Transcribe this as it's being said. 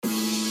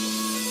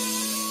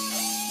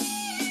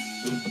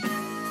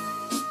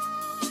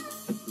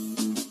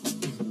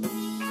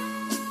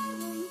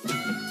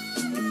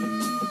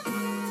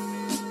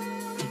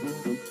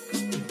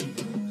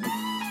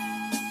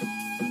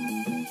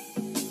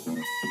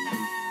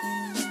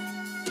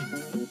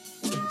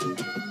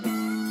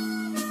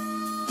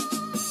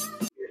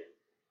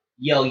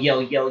Yo,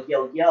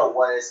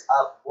 what is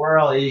up,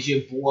 world? It is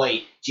your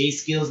boy, J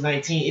Skills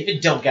 19. If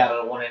it don't got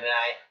a one and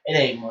I, it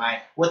ain't mine.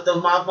 With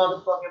my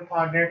motherfucking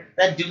partner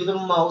that do the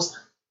most.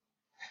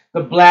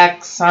 The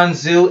Black Sun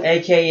Tzu,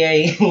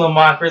 aka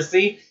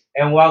Lamocracy,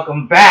 and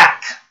welcome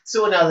back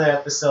to another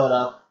episode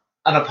of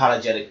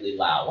Unapologetically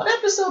Loud. What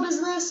episode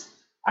is this?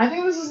 I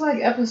think this is like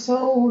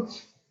episode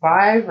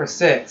 5 or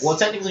 6. Well,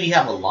 technically, we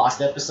have a lost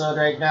episode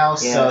right now,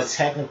 so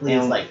technically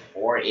it's like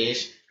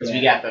 4-ish. Because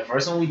we got the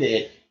first one we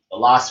did, the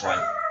lost one.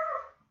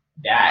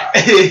 That.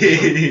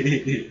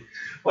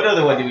 What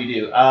other one did we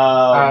do? We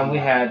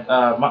had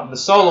the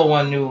solo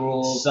one, New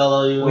Rules.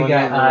 We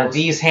got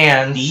These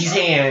Hands. These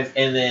Hands,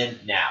 and then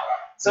Now.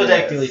 So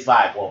technically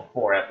 5, well,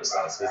 4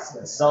 episodes. It's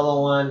the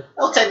solo one.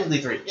 Oh,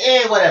 technically 3.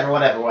 Whatever.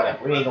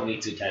 We ain't gonna be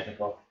too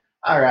technical.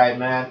 Alright,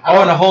 man.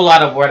 And a whole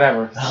lot of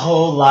whatever. A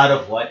whole lot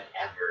of whatever.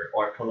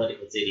 Or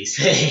political titties.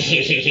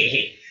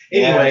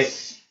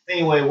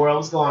 Anyway, world,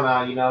 what's going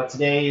on? You know,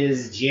 today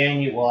is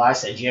January. Well, I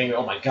said January.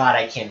 Oh my god,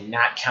 I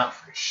cannot count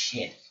for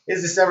shit.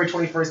 It's December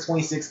 21st,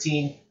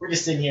 2016. We're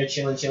just sitting here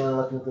chilling,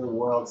 looking through the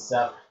world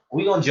stuff.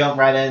 We're going to jump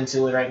right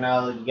into it right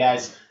now. You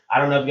guys, I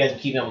don't know if you guys are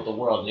keeping up with the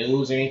world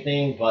news or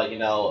anything, but, you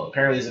know,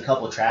 apparently there's a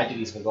couple of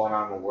tragedies been going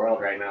on in the world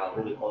right now,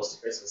 really close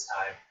to Christmas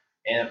time.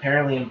 And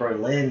apparently in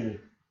Berlin,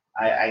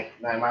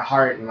 my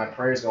heart and my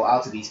prayers go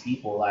out to these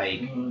people.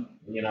 Like,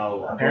 you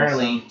know,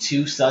 apparently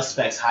 2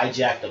 suspects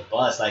hijacked a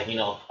bus, like, you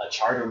know, a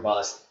charter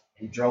bus,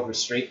 and drove her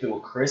straight through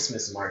a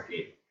Christmas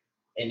market.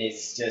 And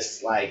it's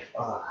just like,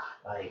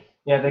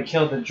 yeah, they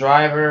killed the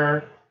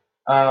driver,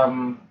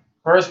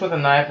 first with a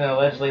knife, and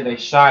allegedly they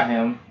shot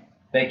him.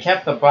 They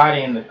kept the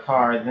body in the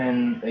car,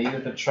 then they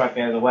used the truck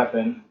as a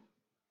weapon.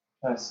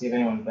 Let's see if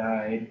anyone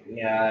died.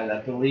 Yeah, I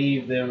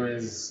believe there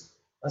was,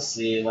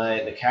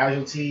 like, the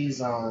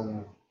casualties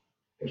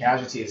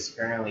is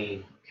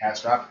apparently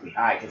catastrophically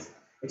high, because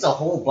it's a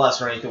whole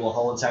bus running through a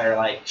whole entire,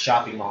 like,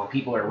 shopping mall.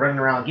 People are running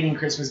around getting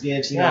Christmas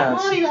gifts, you know,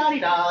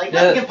 like,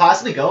 nothing can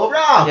possibly go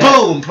wrong. Yeah.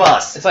 Boom,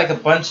 bus. It's like a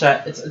bunch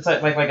of, it's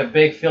like a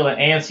big field of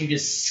ants. You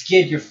just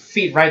skid your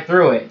feet right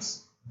through it,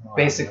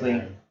 basically.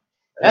 Man.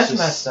 That's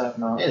just messed up,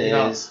 no? It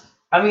is.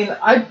 I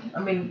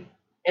mean,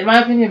 in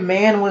my opinion,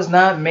 man was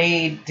not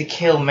made to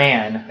kill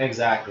man.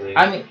 Exactly.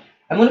 I mean,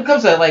 and when it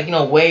comes to, like, you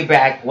know, way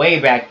back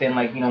then,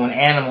 like, you know, when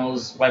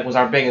animals, like, was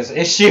our biggest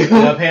issue.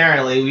 Well,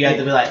 apparently, we had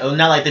to be like, oh,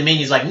 not like the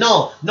Minions, like,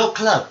 no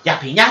club, ya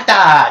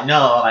piñata.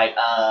 No, like,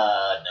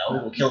 no,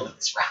 we'll kill with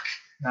this rock.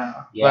 No.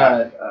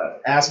 Yeah.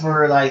 But, as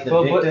for, like,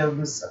 the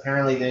victims,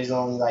 apparently there's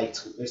only, like,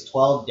 there's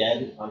 12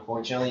 dead,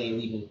 unfortunately, and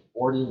leaving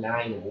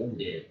 49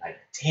 wounded. Like,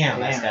 damn,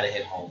 that's gotta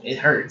hit home. It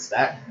hurts.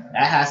 That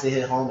has to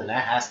hit home, and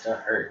that has to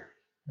hurt.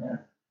 Yeah.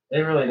 It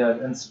really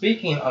does. And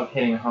speaking of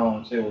hitting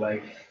home, too,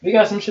 like, we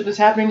got some shit that's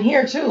happening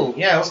here, too.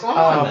 Yeah, what's going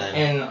on,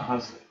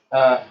 man?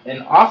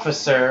 An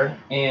officer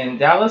in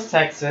Dallas,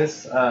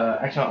 Texas,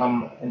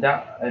 in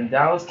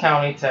Dallas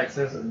County,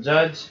 Texas, a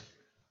judge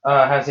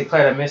has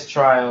declared a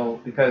mistrial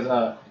because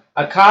a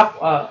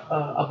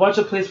bunch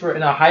of police were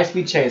in a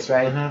high-speed chase,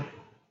 right? Mm-hmm.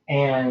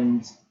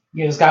 And,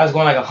 you know, this guy was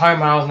going like 100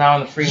 miles an hour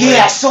on the freeway.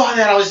 Yeah, I saw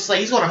that. I was just like,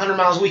 he's going 100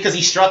 miles a week because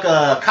he struck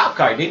a cop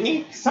car, didn't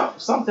he?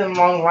 Something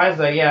along the lines of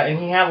that, yeah. And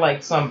he had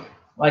like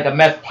a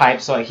meth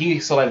pipe, so once he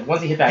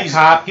hit that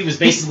cop, he was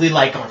basically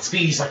like on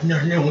speed. He's like,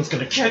 no one's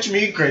gonna catch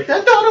me. Great,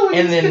 that daughter.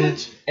 And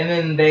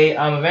then they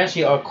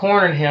eventually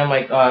cornered him,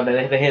 like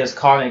they hit his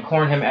car and they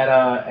cornered him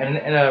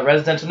in a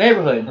residential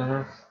neighborhood.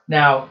 Mm-hmm.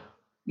 Now,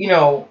 you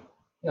know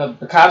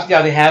the cops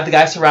they have the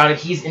guy surrounded.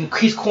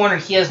 He's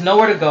cornered. He has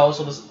nowhere to go.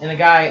 So the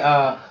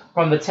guy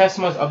from the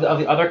testimony of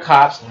the other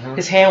cops,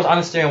 his hand was on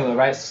the steering wheel,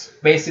 right? So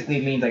basically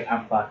means like,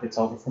 I'm fucked. It's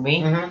over for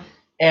me. Mm-hmm.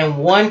 And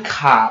one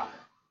cop.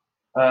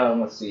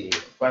 Let's see,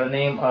 by the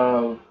name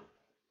of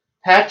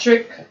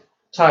Patrick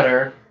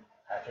Tutter,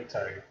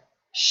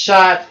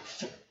 shot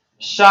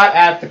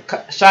at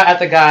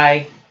the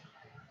guy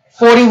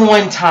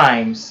 41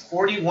 times.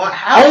 41.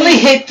 Only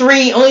hit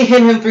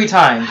him 3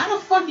 times. How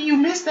the fuck do you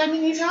miss that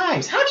many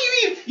times? How do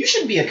you even? You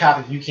shouldn't be a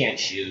cop if you can't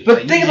shoot.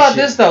 But think about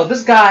this though.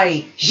 This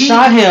guy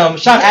shot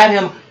at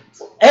him,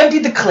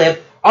 emptied the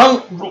clip.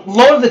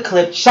 Unloaded the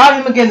clip, shot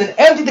him again, then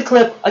emptied the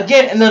clip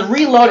again, and then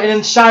reloaded and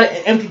then shot it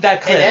and emptied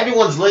that clip. And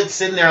everyone's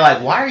sitting there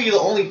like, why are you the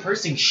only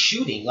person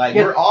shooting? Like,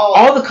 we're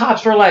all the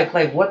cops were like,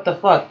 what the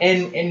fuck?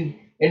 And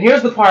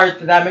here's the part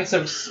that makes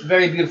it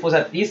very beautiful is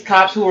that these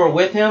cops who were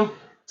with him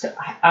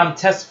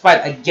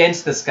testified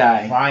against this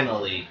guy.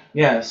 Finally.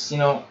 Yes, you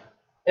know.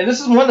 And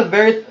this is one of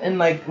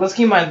the let's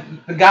keep in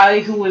mind, the guy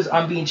who was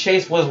being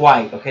chased was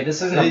white. Okay,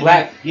 this isn't a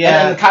black.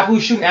 Yeah. And the cop who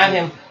was shooting at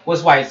him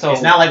was white. So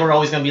it's not like we're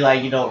always gonna be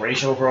like, you know,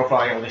 racial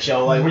profiling on the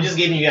show. Like, we're just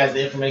giving you guys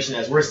the information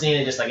as we're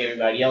seeing it, just like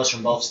everybody else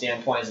from both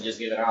standpoints, and just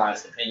giving our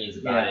honest opinions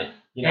about it.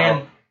 You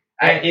know.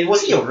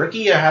 Was he a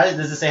rookie, or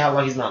does it say how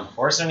long he's been on the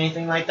force or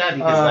anything like that?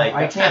 Because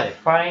I can't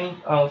find.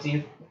 Oh,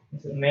 see,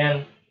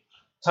 man,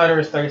 Tutter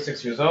is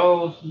 36 years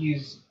old.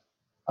 He's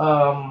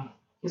only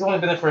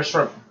been there for a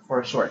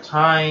short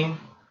time.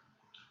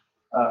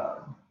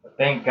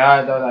 Thank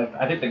God though. Like,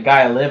 I think the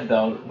guy lived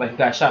though. Like, he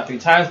got shot 3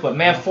 times, but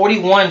man,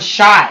 41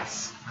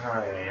 shots.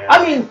 Oh, yeah.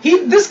 I mean,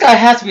 this guy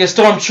has to be a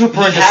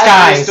stormtrooper in disguise. He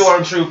has to be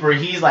a stormtrooper.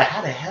 He's like,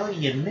 how the hell do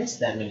you miss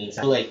that many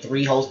times? Like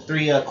three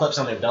clips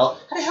on their belt.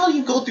 How the hell do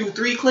you go through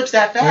 3 clips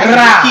that fast?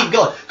 And keep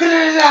going.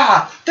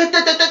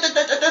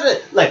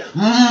 Like,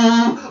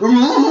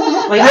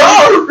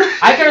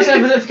 I can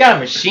understand if you got a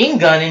machine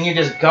gun and you're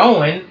just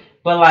going,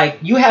 but like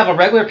you have a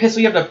regular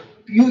pistol, you have to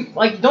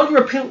don't you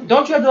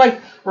have to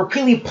like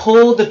repeatedly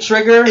pull the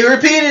trigger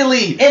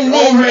repeatedly and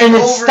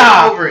then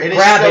stop,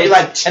 grab it,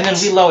 like, and then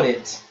reload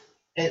it.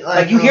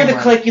 Like you hear the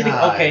click, you think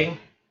okay,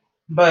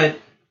 but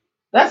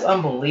that's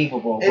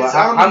unbelievable. It's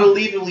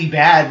unbelievably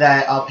bad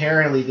that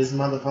apparently this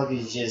motherfucker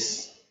is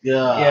just.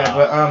 Yeah,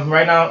 but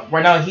right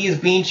now he is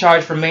being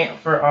charged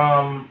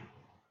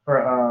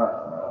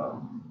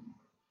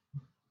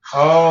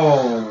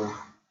oh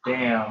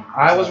damn,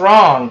 I was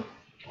wrong.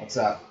 What's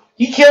up?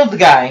 He killed the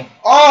guy.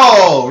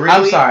 Oh, really?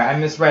 I'm sorry, I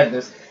misread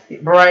this.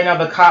 But right now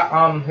the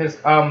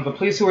the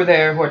police who were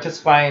there who are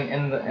testifying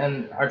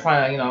and are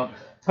trying to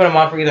put him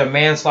on for either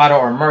manslaughter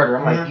or murder.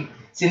 I'm like,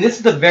 see, this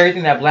is the very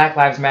thing that Black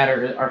Lives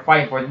Matter are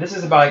fighting for. This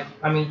is about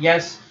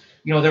yes,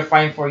 they're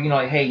fighting for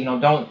hey,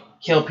 don't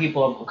kill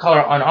people of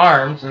color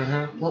unarmed.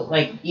 Mm-hmm.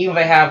 Like even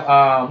if they have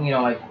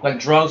like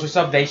drugs or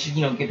stuff, they should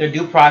get their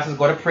due process,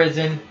 go to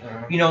prison,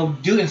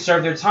 do and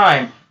serve their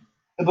time.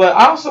 But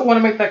I also want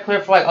to make that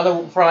clear for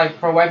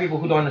white people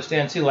who don't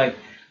understand too. Like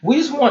we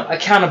just want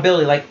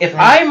accountability. Like if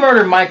I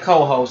murder my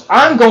co-host,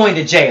 I'm going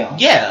to jail.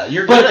 Yeah,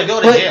 you're gonna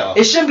go to jail.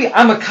 It shouldn't be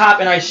I'm a cop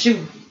and I shoot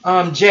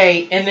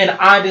Jay and then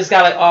I just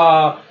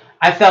got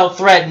I felt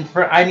threatened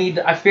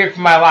I feared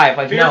for my life.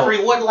 Like fear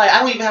free what? Like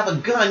I don't even have a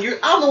gun.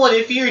 I'm the one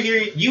in fear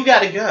here. You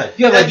got a gun.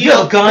 You have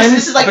a gun.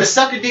 This is like the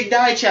suck a dick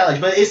die challenge,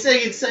 but it's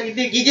saying suck a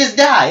dick, you just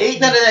die. Ain't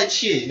none of that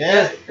shit,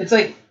 man. It's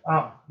like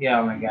oh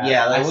my god.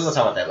 Yeah, like, we're gonna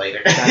talk about that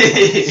later.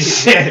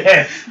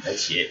 That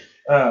shit.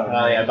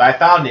 Oh yeah, but I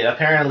found it.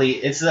 Apparently,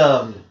 it's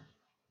I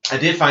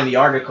did find the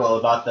article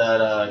about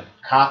that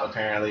cop.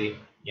 Apparently,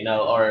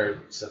 or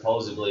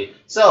supposedly.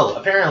 So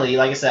apparently,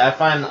 like I said, I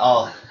find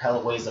all hell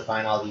of ways to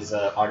find all these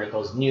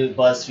articles. New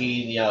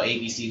BuzzFeed,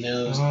 ABC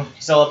News. Mm-hmm.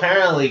 So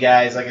apparently,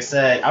 guys, like I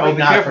said, I would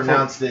not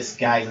pronounce this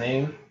guy's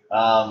name.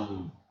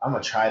 I'm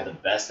gonna try the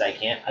best I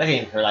can. I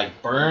mean, for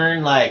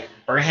Burhan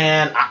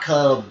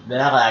Akab.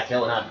 I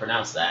can't not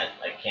pronounce that.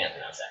 I can't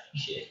pronounce that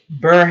shit.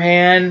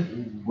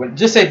 Burhan.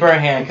 Just say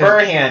Burhan.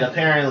 Burhan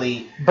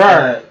apparently.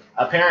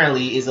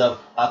 Apparently is a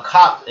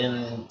cop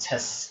in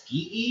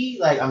Tuskegee.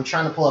 Like I'm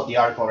trying to pull up the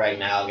article right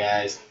now,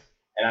 guys,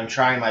 and I'm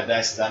trying my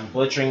best. I'm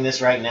butchering this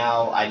right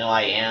now. I know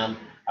I am.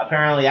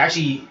 Apparently,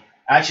 actually,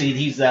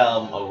 he's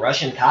a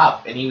Russian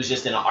cop, and he was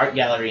just in an art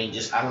gallery and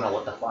just I don't know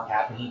what the fuck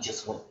happened. He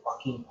just went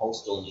fucking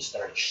postal and just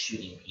started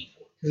shooting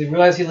people. Because he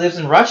realized he lives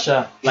in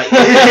Russia. Like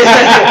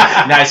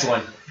nice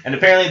one. And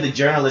apparently the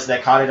journalist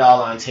that caught it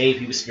all on tape,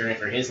 he was fearing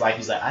for his life.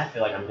 He's like, I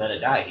feel like I'm going to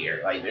die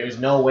here. Like, there's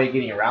no way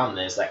getting around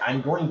this. Like,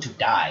 I'm going to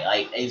die.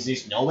 Like,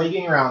 there's no way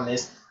getting around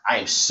this. I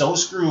am so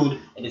screwed,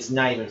 and it's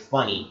not even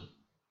funny.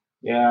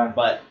 Yeah.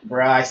 But,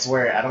 bro, I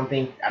swear, I don't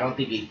think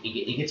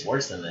it gets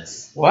worse than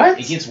this. What?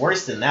 It gets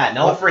worse than that.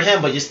 No, for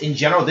him, but just in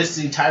general, this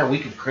entire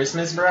week of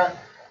Christmas, bro,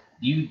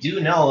 you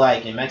do know,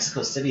 like, in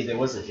Mexico City, there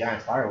was a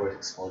giant fireworks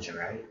explosion,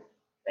 right?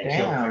 That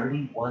killed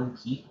 31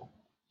 people.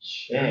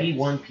 Shit.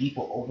 31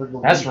 people over the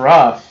week. That's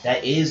rough.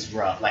 That is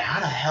rough. Like, how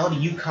the hell do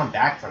you come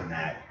back from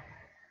that?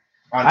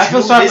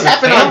 This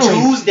happened on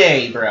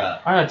Tuesday, bro.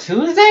 On a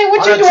Tuesday?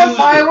 What you doing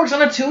fireworks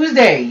on a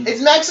Tuesday?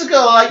 It's Mexico.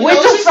 Like,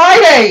 wait till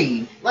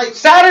Friday. Like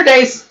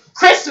Saturday's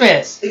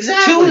Christmas.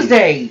 Exactly.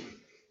 Tuesday.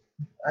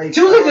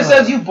 Tuesday just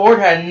says you bored,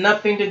 had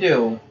nothing to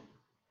do.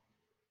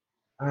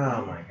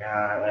 Oh my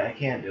god, like, I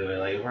can't do it.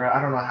 Like, bro, I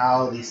don't know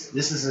how this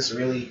is just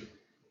really.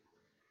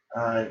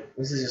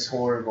 This is just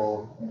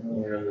horrible.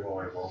 Really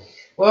horrible.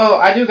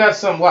 Well, I do got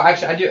some. Well,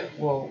 actually,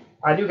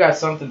 I do got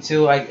something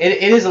too. Like,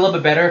 it is a little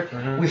bit better.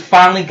 Mm-hmm. We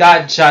finally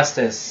got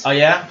justice. Oh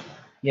yeah.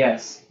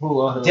 Yes. Who?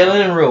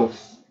 Dylan and Ruth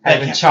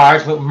have been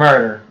charged with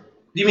murder.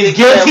 You mean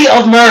guilty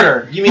of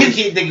murder? You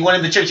mean the one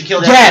in the church who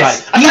killed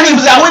yes, everybody? I thought he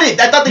was acquitted.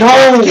 I thought they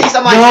dropped the case.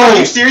 I'm like, are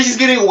you serious? He's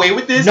getting away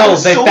with this? No,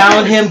 they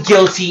found him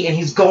guilty and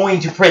he's going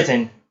to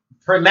prison.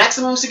 For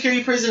maximum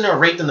security prison or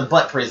raped in the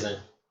butt prison?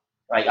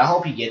 Like, I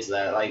hope he gets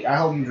that. Like, I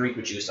hope you drink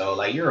with you. So,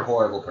 like, you're a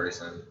horrible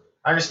person.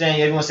 I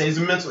understand everyone says he's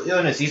a mental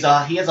illness. He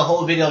has a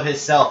whole video of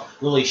himself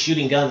literally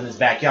shooting guns in his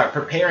backyard,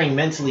 preparing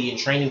mentally and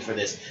training for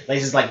this. Like,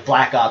 this is like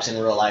Black Ops in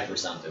real life or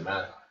something,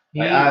 man.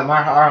 Like,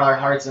 our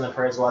hearts and the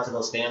prayers go out to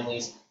those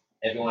families,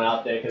 everyone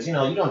out there, because, you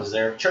don't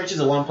deserve. Church is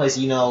the one place,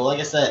 like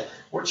I said,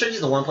 church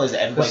is the one place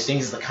that everybody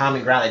thinks is the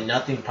common ground that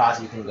nothing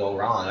possibly can go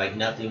wrong. Like,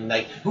 nothing,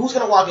 like, who's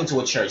going to walk into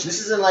a church?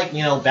 This isn't like,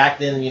 back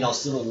then,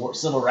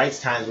 civil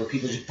rights times where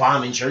people just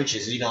bombing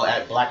churches,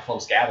 at black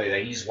folks gather.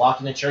 Like, you just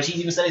walk into church. He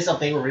even said himself,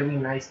 they were really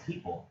nice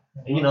people.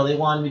 And, they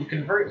wanted me to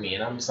convert me.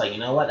 And I'm just like, you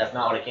know what? That's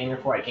not what I came here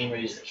for. I came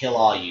here just to kill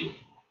all you.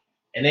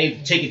 and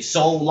they've taken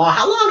so long.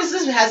 How long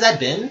has that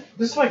been?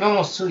 This is like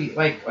almost 2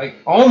 years.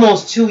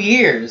 Almost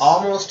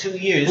 2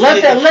 years.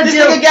 Let this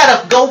nigga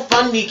got a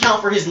GoFundMe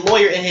account for his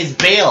lawyer and his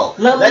bail.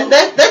 Let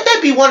that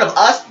be one of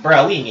us,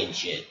 bro. We ain't getting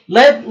shit.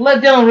 Let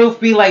Dylan Roof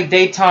be like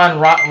Dayton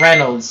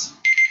Reynolds.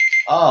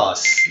 Oh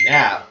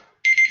snap!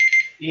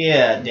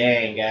 Yeah,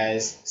 dang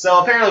guys.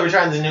 So apparently we're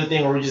trying this new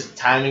thing where we're just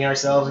timing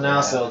ourselves now.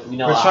 Yeah. So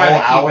we're a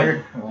whole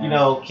hour.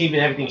 Keeping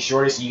everything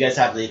shorter so you guys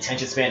have the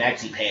attention span to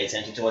actually pay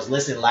attention to us,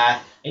 listen,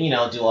 laugh,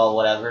 and do all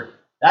whatever.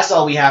 That's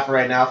all we have for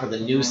right now for the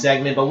news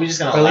segment. But we're just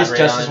gonna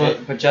elaborate on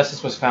it. But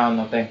justice was found,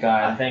 though. Thank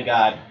God. Thank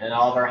God, and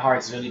all of our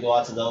hearts really go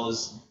out to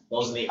those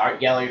in the art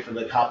gallery for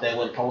the cop that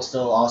went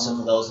postal. Also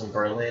for those in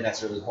Berlin.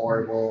 That's really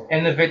horrible.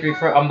 And the victory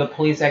for the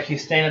police actually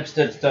stand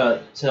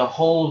up to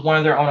hold one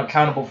of their own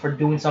accountable for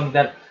doing something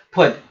that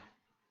put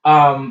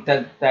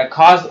that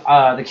caused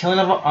the killing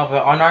of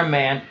an unarmed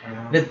man,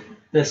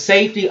 the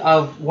safety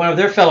of one of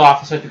their fellow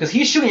officers, because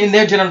he's shooting in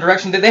their general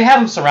direction. They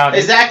have him surrounded.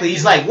 Exactly.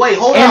 He's like, wait,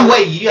 hold on,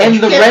 wait. And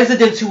the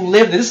residents who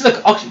live there.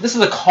 This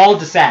is a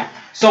cul-de-sac.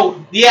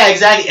 So yeah,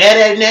 exactly.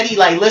 Ed and Eddie,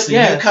 like, listen,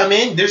 you come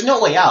in. There's no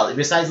way out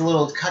besides the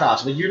little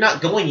cutoffs, but you're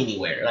not going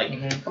anywhere.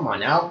 Like, come on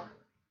now.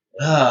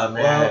 Oh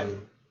man.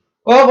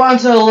 Well, on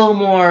to a little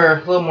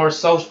more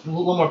social, a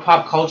little more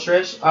pop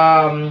culture-ish.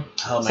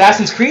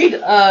 Assassin's Creed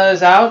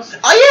is out.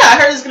 Oh yeah,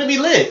 I heard it's gonna be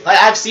lit. Like,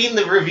 I've seen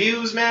the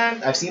reviews,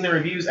 man. I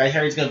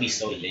heard it's gonna be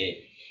so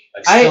lit.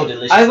 Like, so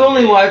delicious. I've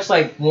only watched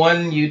like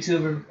one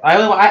YouTuber.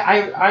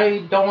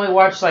 I don't really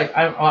watch like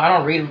I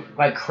don't read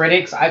like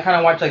critics. I kind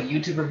of watch like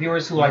YouTube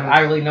reviewers who like I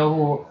really know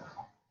who.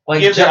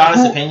 Like, give their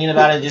honest opinion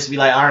about it, just be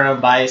like, I don't know,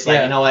 I'm biased.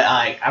 Like, you know what,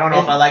 I don't know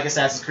if I like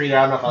Assassin's Creed or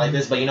I don't know if I like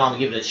this, but I'm gonna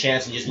give it a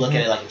chance and just look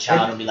at it like a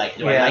child and be like,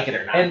 do I like it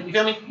or not? And, you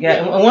feel me?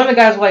 Yeah, and one of the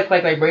guys like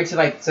rates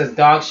it says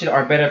dog shit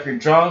or better if you're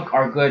drunk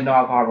or good, no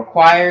alcohol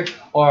required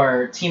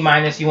or T-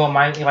 you won't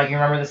mind, like you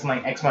remember this in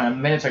like X amount of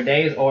minutes or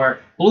days or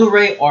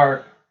Blu-ray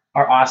or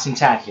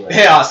awesome-tacular.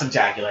 Yeah,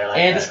 awesome-tacular. Like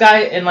and that. This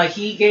guy, and like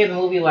he gave the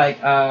movie like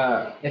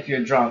if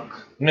you're drunk.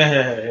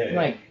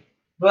 Like.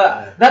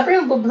 But that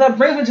brings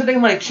me to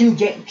thinking, like, can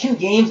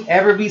games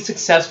ever be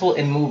successful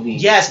in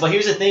movies? Yes, but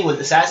here's the thing with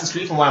Assassin's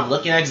Creed from what I'm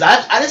looking at, because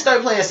I didn't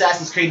start playing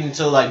Assassin's Creed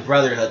until, like,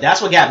 Brotherhood. That's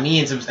what got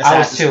me into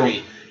Assassin's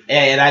Creed.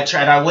 And I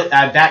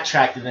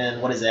backtracked, and then,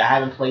 what is it? I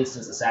haven't played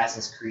since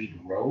Assassin's Creed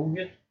Rogue.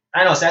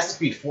 I know, Assassin's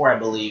Creed 4, I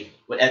believe,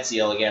 with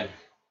Ezio again.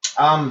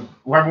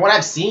 What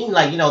I've seen,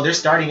 like, they're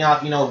starting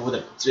off, with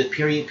a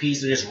period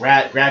piece. They're just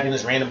grabbing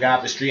this random guy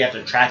off the street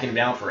after tracking him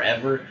down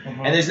forever.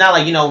 Mm-hmm. And it's not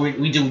like,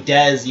 we do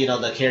Dez,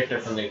 the character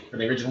from the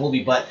original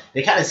movie, but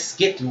they kind of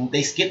skipped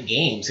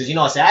games. Because,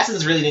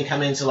 Assassins really didn't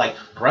come into, like,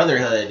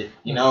 Brotherhood,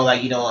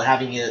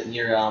 having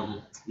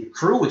your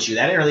crew with you.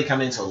 That didn't really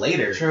come in until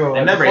later. True.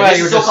 And remember,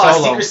 this is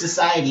so-called secret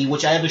society,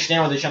 which I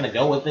understand where they're trying to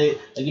go with it.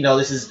 Like,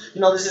 this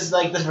is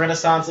like the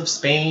Renaissance of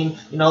Spain.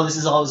 This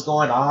is all that's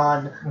going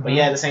on. Mm-hmm. But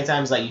yeah, at the same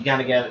time, it's like you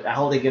kind of I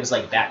hope they give us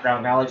like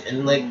background knowledge.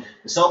 And like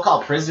the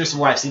so-called prisoners, from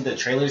what I've seen the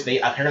trailers,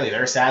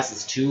 they're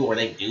assassins too, or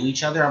they do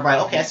each other. I'm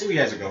like, okay, I see where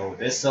you guys are going with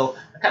this. So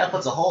that kind of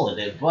puts a hole in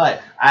it.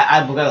 But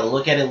I'm gonna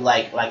look at it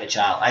like a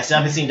child. I still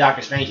haven't seen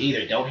Doctor Strange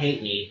either. Don't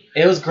hate me.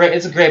 It was great.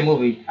 It's a great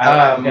movie.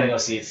 I'm gonna go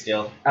see it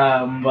still.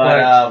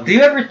 But do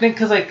you ever think,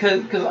 because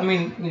I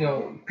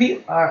mean,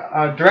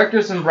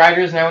 directors and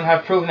writers and everyone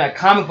have proven that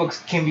comic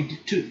books can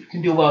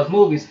do well as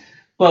movies,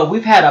 but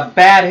we've had a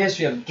bad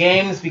history of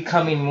games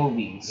becoming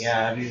movies.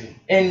 Yeah, I mean,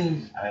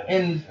 and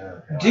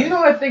do you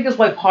know what I think is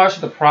like part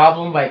of the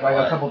problem? Like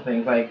a couple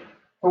things. Like,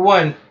 for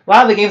one, a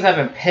lot of the games that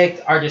have been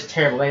picked are just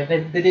terrible. Like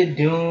they did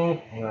Doom.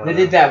 They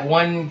did that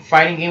one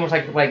fighting game where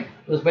it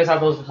was based off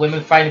those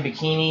women fighting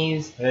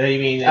bikinis. You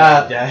mean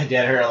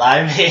Dead or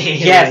Alive?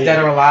 Yes, Dead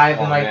or Alive,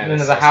 and then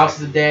there's a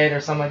House of the Dead or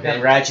something like that.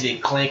 And Ratchet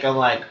and Clank. I'm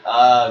like,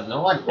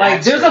 no one.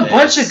 Like, there's a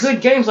bunch of good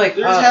games. Like,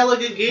 there's hella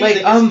good games.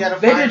 Like,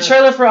 they did a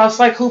trailer for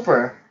Sly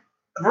Cooper.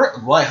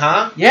 What,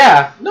 huh?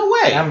 Yeah. No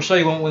way. I'm sure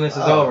you won't when this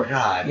is over.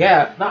 God.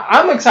 Yeah. No,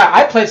 I'm excited.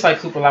 I played Sly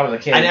Cooper when I was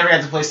a kid. I never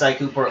got to play Sly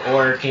Cooper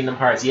or Kingdom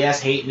Hearts.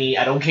 Yes, hate me.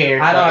 I don't care.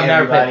 I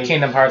never played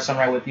Kingdom Hearts. I'm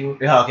right with you.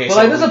 Yeah, okay. But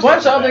like, there's a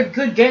bunch of other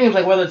good games.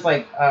 Like, whether it's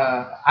like,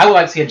 I would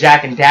like to see a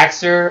Jak and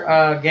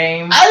Daxter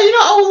game.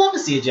 I would love to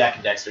see a Jak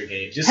and Daxter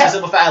game. Just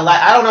because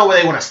I don't know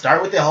where they want to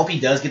start with it. I hope he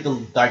does get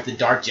the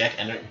Dark Jack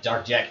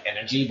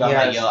energy. But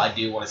yes. I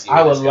do want to see.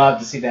 I would love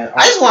to see that.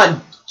 I just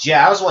want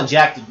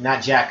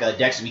Dexter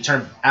to be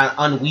turned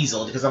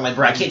unweaseled, because I'm like,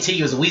 bro, I can't take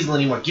you as a weasel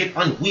anymore. Get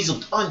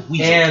unweaseled.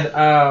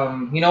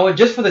 And you know what?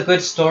 Just for the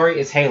good story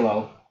is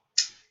Halo.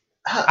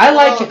 I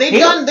like it.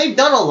 They've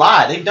done a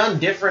lot. They've done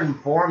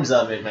different forms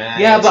of it,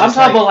 man. Yeah, but I'm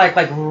talking about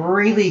like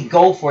really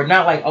go for it.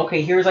 Not like,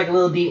 okay, here's like a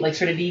little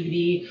straight to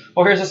DVD,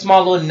 or here's a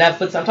small little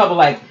Netflix. I'm talking about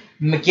like,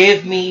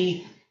 give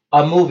me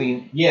a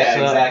movie. Yeah,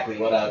 exactly.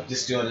 What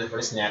just doing it for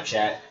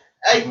Snapchat.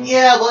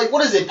 Yeah, but like,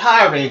 what is it?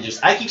 Power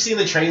Rangers. I keep seeing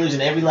the trailers,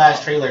 and every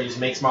last trailer just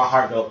makes my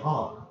heart go,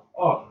 oh.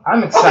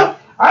 I'm excited.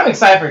 I'm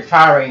excited for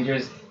Power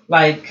Rangers,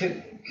 like,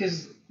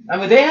 cause I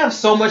mean, they have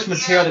so much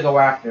material to go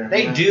after.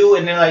 They do,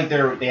 and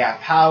they have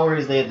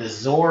powers. They have the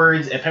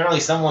Zords. Apparently,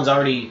 someone's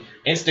already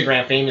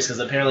Instagram famous because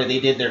apparently they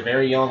did their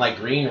very own like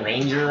Green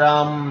Ranger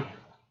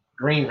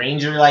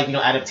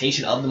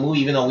adaptation of the movie.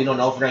 Even though we don't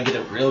know if we're gonna get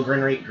a real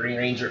Green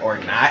Ranger or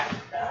not.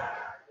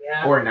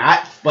 Or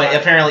not, but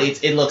apparently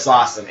it looks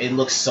awesome. It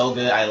looks so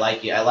good. I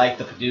like it. I like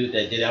the dude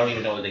that did it. I don't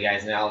even know what the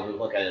guy's name. I'll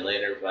look at it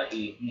later, but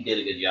he did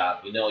a good job.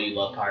 You know you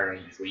love Power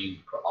Rangers where you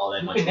put all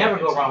that much. You can never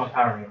go wrong with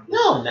Power Rangers.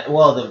 No,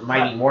 well the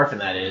Mighty Morphin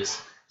that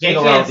is. Can't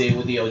go wrong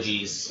with the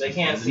OGs. They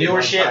can't. The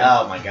newer shit.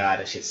 Oh my god,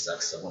 that shit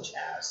sucks so much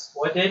ass.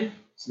 What did?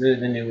 The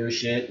newer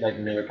shit, like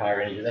the newer Power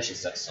Rangers, that shit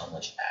sucks so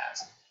much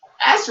ass.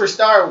 As for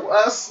Star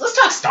Wars, let's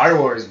talk Star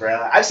Wars,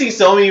 bro. I've seen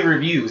so many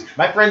reviews.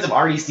 My friends have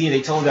already seen it.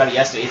 They told me about it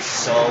yesterday. It's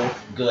so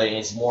good, and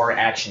it's more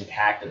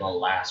action-packed than the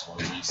last one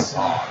we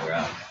saw,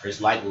 bro. There's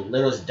like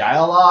little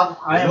dialogue,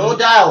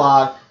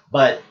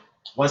 but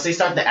once they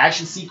start the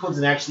action sequence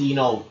and actually,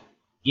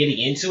 getting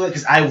into it,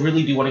 because I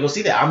really do want to go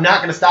see that. I'm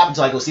not going to stop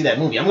until I go see that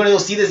movie. I'm going to go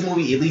see this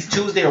movie at least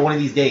Tuesday or one of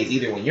these days.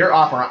 Either when you're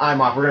off or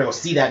I'm off, we're going to go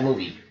see that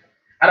movie.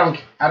 I don't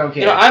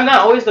care. I'm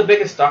not really the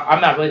biggest Star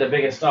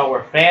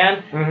Wars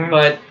fan,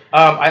 but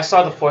I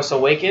saw The Force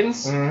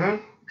Awakens.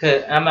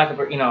 Cause I'm not gonna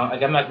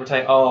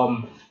pretend.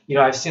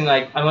 I've seen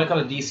when it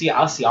comes to DC,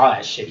 I'll see all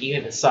that shit,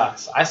 even if it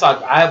sucks.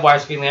 I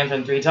watched Green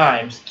Lantern 3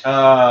 times.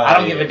 I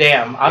don't give a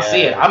damn. I'll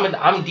see it. I'm a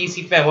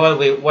DC fan.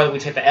 Whether we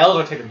take the L's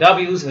or take the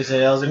W's,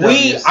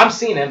 I'm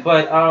seeing it.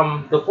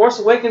 But The Force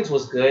Awakens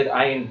was good.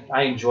 I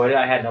enjoyed it.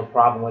 I had no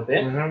problem with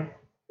it.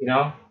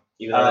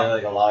 Even though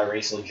there are a lot of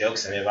racial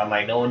jokes in it, I'm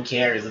like, no one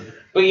cares.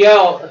 But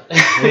yo,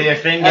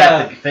 Finn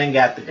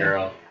got the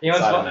girl. You know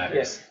what's funny?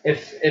 Yes.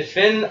 If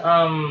Finn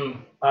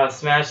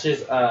smashes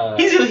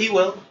he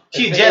will.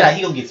 She's a Jedi.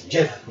 He'll get some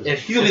Jedi.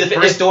 He'll be the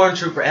first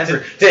stormtrooper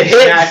ever to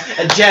hit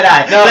a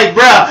Jedi. No, like,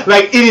 bro,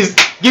 like it is.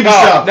 Give me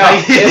some. No.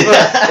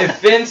 If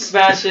Finn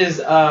smashes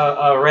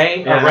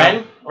Ren,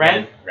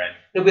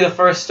 he'll be the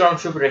first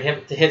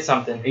stormtrooper to hit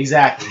something.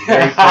 Exactly.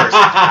 Very first.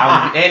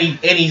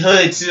 Any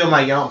hood too. I'm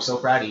like, yo, I'm so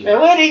proud of you.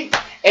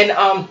 And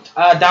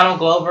Donald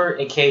Glover,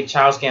 aka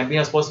Charles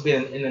Gambino, is supposed to be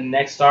in the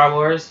next Star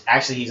Wars.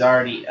 Actually,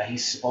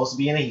 he's supposed to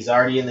be in it. He's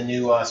already in the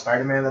new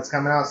Spider-Man that's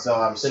coming out. So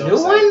I'm so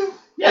excited. One.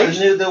 Yeah,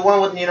 the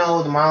one with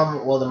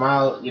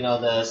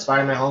the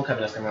Spider-Man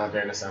Homecoming that's coming out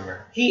during the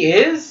summer. He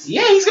is?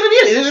 Yeah, he's gonna be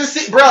in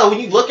it. Bro, when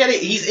you look at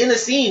it, he's in the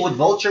scene with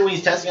Vulture when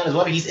he's testing on his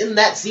weapon. He's in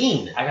that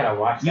scene. I gotta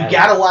watch that. You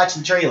gotta watch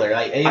the trailer.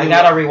 Like, I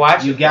gotta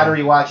rewatch it. You gotta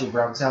rewatch it,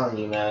 bro. I'm telling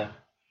you, man.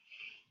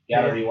 You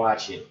gotta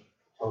rewatch it.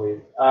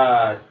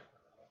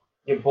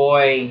 Your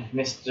boy,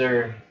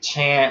 Mr.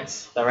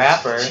 Chance the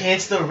Rapper.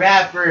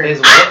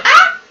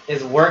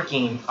 Is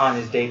working on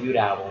his debut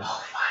album.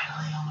 Oh,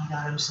 finally. Oh my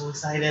god, I'm so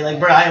excited. Like,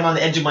 bro, I am on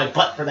the edge of my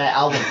butt for that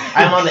album.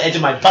 I'm on the edge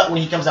of my butt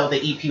when he comes out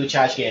with the EP with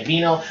Childish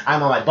Gambino.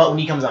 I'm on my butt when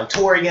he comes on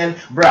tour again.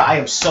 Bro, I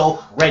am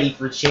so ready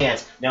for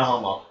Chance. No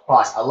homo.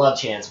 Boss, I love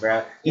Chance,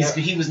 bro.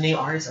 He was named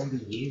Artist of the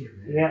Year,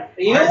 man.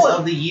 Yeah. Artist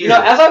of the Year.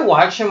 As I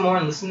watch him more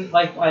and listen,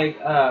 because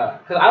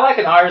I like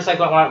an artist, like,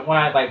 when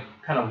I like,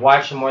 kind of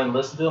watch him more than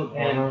listen to him,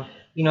 and,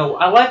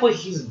 I like what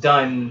he's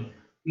done,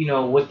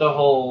 with the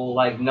whole,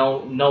 like,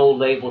 no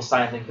label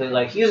sign thing, because,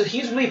 like,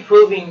 he's really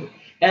proving.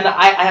 And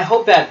I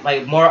hope that,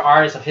 like, more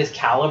artists of his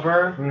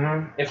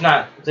caliber, if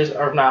not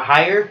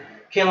higher,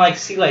 can, like,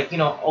 see, like,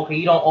 okay,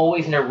 you don't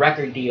always need a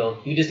record deal.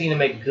 You just need to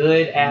make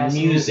good ass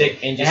music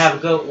and have a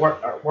good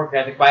work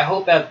ethic. But I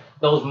hope that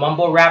those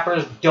mumble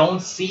rappers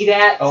don't see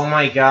that. Oh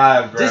my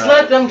god, bro! Just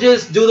let them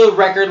just do the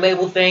record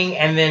label thing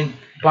and then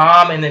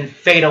bomb and then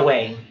fade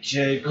away.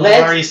 J. Cole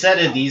already said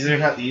it. These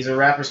are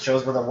rappers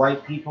chosen by the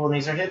white people, and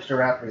these are hipster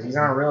rappers. These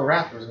aren't real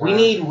rappers.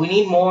 Man. We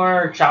need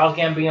more Charles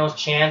Gambino's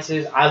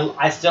chances.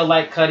 I still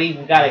like Cudi.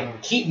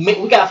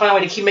 We gotta find a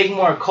way to keep making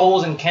more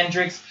Coles and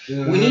Kendricks.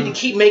 We need to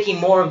keep making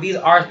more of these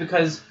artists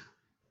because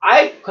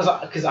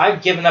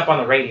I've given up on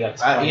the radio.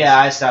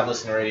 I stopped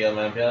listening to radio,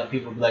 man.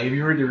 People be like, "Have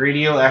you heard the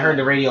radio?" I heard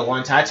the radio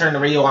one time. I turned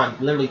the radio on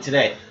literally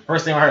today.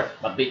 First thing I heard,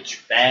 my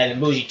bitch bad and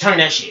bougie. Turn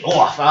that shit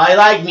off. I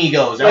like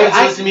Migos.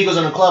 I listen to Migos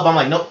in the club. I'm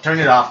like, nope, turn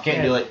it off.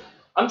 Can't do it.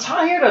 I'm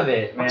tired of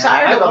it, man. I'm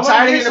tired of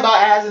hearing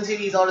about ass and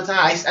titties all the time.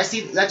 I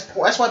see that's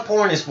what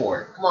porn is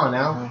for. Come on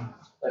now.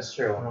 That's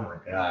true. Oh my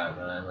god,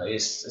 man! Like,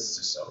 it's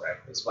just so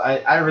reckless.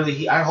 But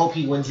I hope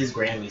he wins his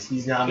Grammys.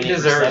 He's nominated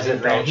for 7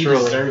 Grammys. He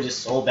deserves it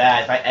so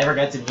bad. If I ever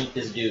got to meet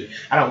this dude,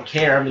 I don't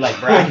care. I'd be like,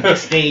 bro, I can be a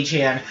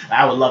stagehand.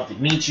 I would love to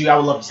meet you. I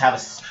would love to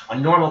have a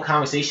normal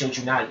conversation with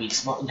you, not be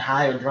smoking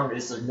high or drunk.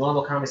 It's a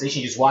normal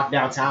conversation. You just walk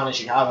downtown in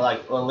Chicago,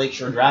 like on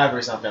Lakeshore Drive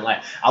or something.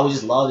 Like, I would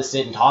just love to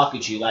sit and talk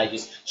with you, like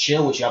just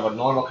chill with you, have a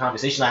normal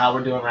conversation like how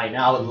we're doing right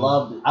now.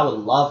 I would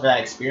love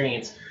that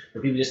experience. For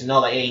people just to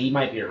know, like, hey, he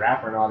might be a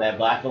rapper and all that,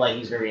 but I feel like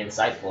he's very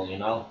insightful,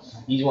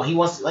 He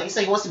wants, like you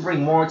said, he wants to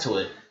bring more to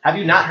it. Have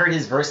you not heard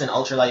his verse in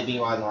Ultralight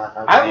Beam on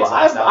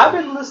I've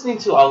been listening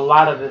to a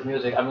lot of his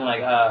music. I mean,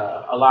 like,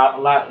 a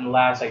lot in the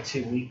last, like,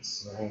 2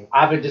 weeks.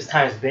 I've been just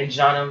kind of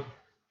binging on him.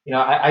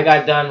 I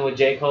got done with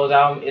J. Cole's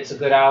album. It's a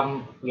good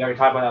album. We already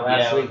talked about that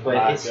last week,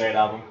 but it's a great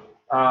album.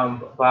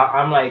 But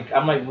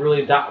I'm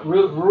really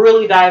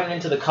really diving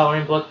into the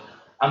coloring book.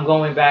 I'm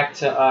going back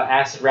to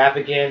Acid Rap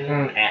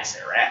again.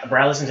 Acid Rap,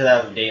 bro. I listen to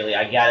that daily.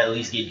 I gotta at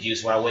least get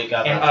juice when I wake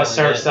up. And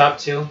Surf's Up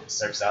too.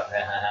 Surf's Up,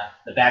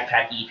 the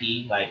Backpack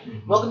EP. Like,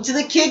 welcome to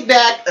the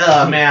Kickback.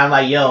 Oh man, I'm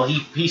like, yo,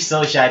 he's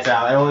so shy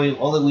out.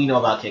 Only we know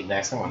about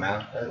kickbacks. Come on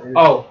now.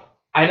 Oh,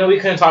 I know we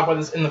couldn't talk about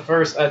this in the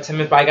first 10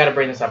 minutes, but I gotta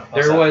bring this up.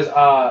 There was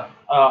a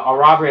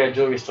robbery at a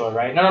jewelry store,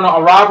 right? No,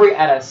 a robbery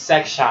at a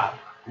sex shop.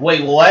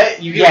 Wait,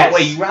 what? You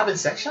robbing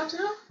sex shops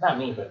now? Not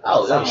me,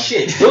 but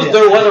shit.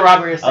 There was a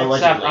robbery at a sex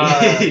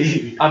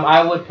Allegedly. shop.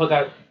 I would pull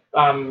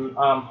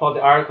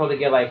the article to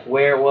get like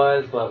where it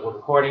was, but we're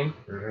recording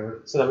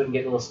so that we can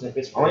get little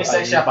snippets. Only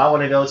sex shop I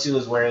want to go to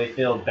is where they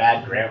filmed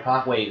Bad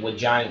Grandpa. Wait, with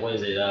Johnny, what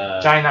is it?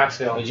 Johnny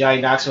Knoxville. With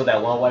Johnny Knoxville,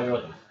 that one white girl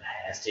with the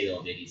ass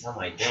tickle bitties. I'm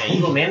like, damn,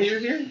 you a manager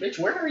here, bitch?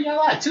 Where are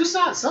y'all at?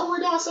 Tucson, somewhere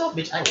down south,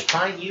 bitch. I will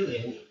find you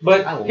and.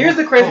 But here's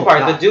the crazy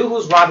part: the dude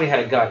who's robbing had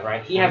a gun,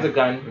 right? He has a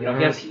gun. You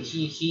know,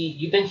 he.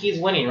 You think he's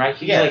winning, right?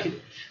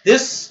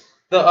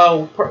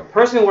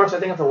 Person who works, I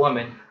think it's a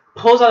woman,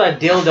 pulls out a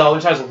dildo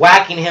and starts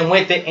whacking him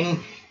with it, and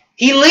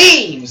he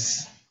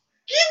leaves.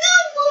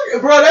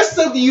 Bro, that's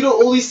something you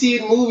don't only see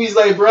in movies.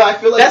 Like, bro, I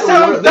feel like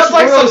that's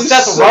like some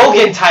Seth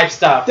Rogen type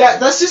stuff.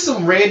 That's just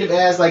some random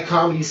ass like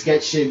comedy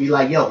sketch shit. Be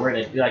like, yo, we're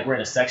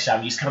in a sex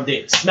shop. You just come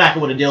there, smack it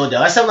with a dildo.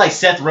 That's something like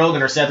Seth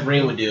Rogen or Seth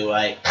Green would do.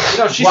 Like,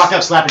 walk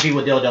up slapping people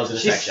with dildos in a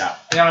sex shop.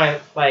 You know,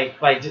 like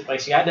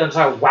she got dildo,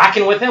 started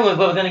whacking with him.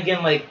 But then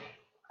again, like.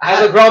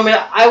 As a grown man,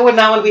 I would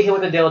not want to be hit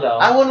with a dildo.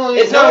 No one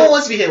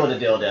wants to be hit with a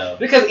dildo.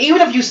 Because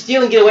even if you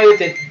steal and get away with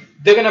it,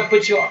 they're gonna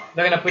put you on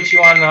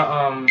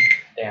the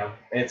Damn.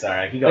 It's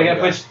alright.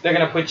 They're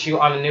gonna put you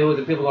on the news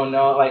and people gonna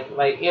know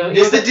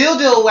it's the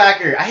dildo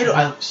whacker.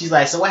 She's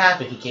like, so what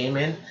happened? He came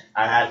in.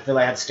 I feel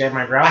like I had to stand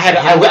my ground.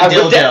 I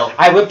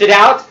whipped it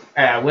out.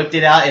 And I whipped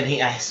it out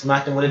and I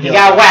smacked him with a dildo. He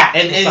got whacked.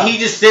 And he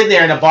just sitting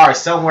there in a bar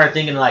somewhere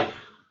thinking like,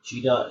 she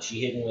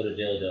hit me with a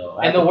dildo.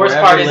 And the worst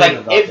part is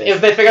like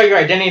if they figure out your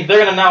identity,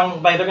 they're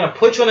gonna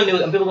put you on the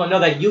news and people gonna know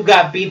that you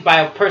got beat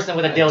by a person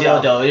with a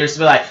dildo. They're just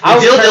be like, the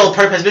dildo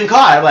perp has been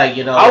caught. I'm like,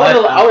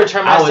 I would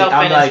turn myself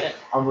in.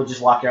 I would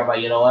just walk here. I'm like,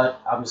 you know what?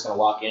 I'm just gonna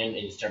walk in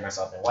and just turn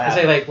myself in. I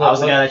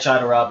was the guy that tried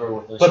to rob her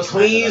with the. But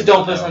please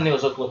don't put us on the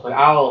news. Look.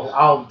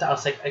 I'll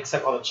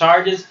accept all the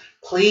charges.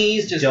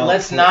 Please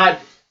let's not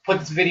put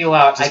this video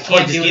out. I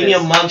can't do this. Give me a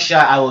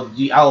mugshot. I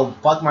will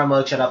fuck my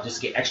mugshot up just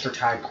to get extra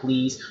time.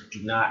 Please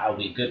do not. I will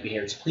be good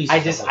behavior. Please. I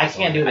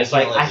can't do this.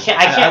 I can't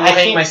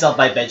hang myself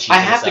by bed sheets.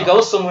 I have to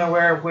go somewhere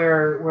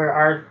where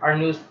our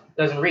news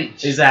doesn't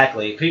reach.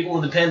 Exactly. People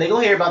will depend. They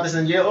gonna hear about this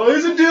and jail. Oh,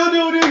 it's a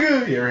dildo,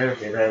 nigga. You're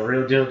a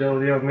real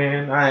dildo,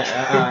 man.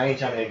 I ain't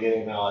trying to get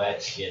into all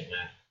that shit,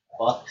 man.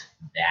 Fuck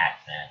that,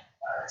 man.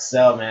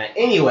 So, man.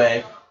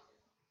 Anyway.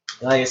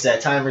 Like I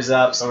said, timer's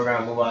up, so we're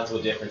gonna move on to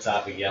a different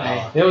topic,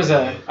 y'all. There's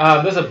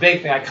a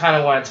big thing I kind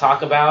of want to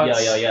talk about.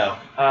 Yo.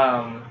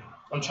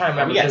 I'm trying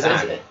to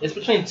remember. It's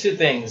between two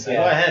things.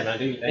 Yeah. Go ahead, man.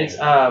 Do your thing.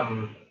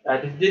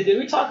 It's did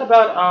we talk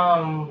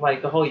about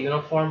like the whole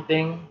uniform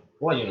thing?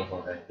 What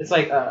uniform thing? It's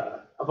like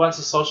a bunch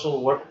of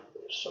social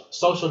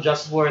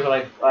justice warriors,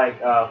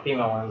 like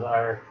female ones,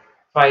 are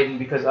fighting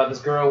because this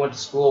girl went to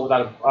school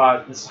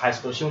without this is high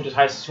school. She went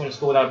to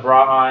school without a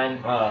bra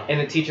on, and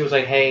the teacher was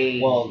like, "Hey,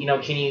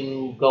 can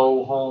you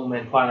go home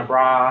and put on a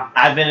bra?"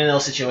 I've been in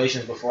those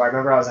situations before. I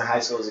remember I was in high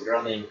school. There was a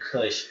girl named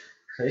Kush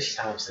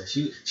Thompson.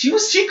 She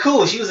was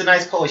cool. She was a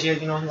nice poet. She had,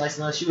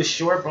 she was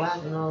short,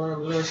 black,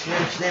 real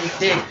slim,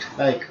 thick.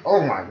 Like,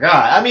 oh my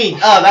god. I mean,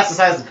 that's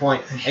besides the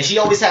point. And she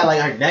always had like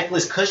her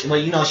necklace Kush,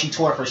 but she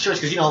tore up her shirts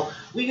because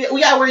we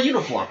gotta wear a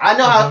uniform. I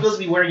know how it feels to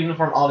be wearing a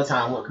uniform all the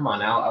time. Look, come on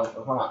now.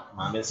 Come on.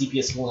 I've been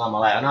CPS school all my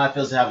life. I know how it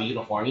feels to have a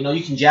uniform.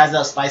 You can jazz it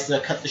up, spice it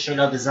up, cut the shirt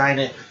up, design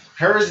it.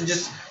 Hers and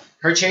just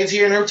her chain's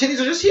here and her titties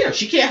are just here.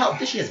 She can't help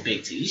this. She has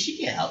big titties. She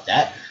can't help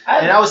that.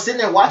 And I was sitting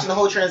there watching the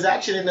whole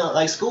transaction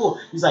in school.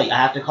 He's like, I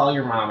have to call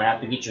your mom. I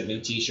have to get you a new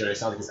T-shirt or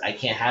something because I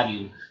can't have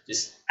you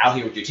just out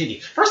here with your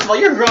titties. First of all,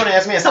 you're a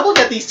grown-ass man. Stop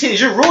looking at these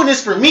titties. You're ruining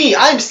this for me.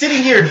 I am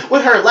sitting here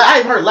with her. I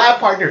am her lab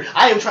partner.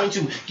 I am trying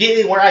to get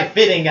in where I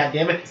fit in,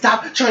 goddammit.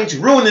 Stop trying to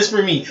ruin this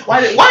for me.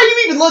 Why are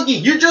you even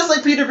looking? You're just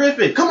like Peter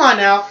Griffin. Come on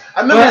now.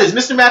 I remember this.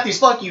 Mr. Matthews,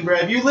 fuck you, bro.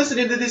 If you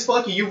listening to this,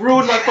 fuck you. You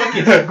ruined my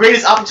fucking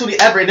greatest opportunity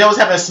ever. And I was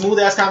having a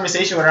smooth-ass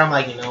conversation with her. I'm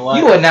like, you know what?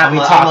 You would not be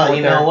talking with her.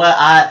 You know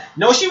what?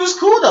 No, she was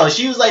cool, though.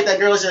 She was like that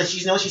girl.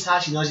 She knows she's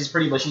hot. She knows she's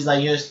pretty. But she's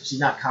like, she's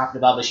not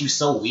confident about it. But she was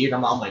so weird.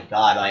 I'm like, oh, my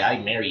God. Like, I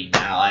married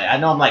now. I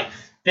know I'm like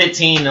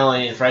 15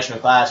 in freshman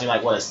class. You're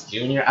like, what, a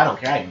junior? I don't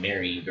care. I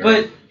marry you, girl.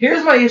 But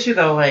here's my issue,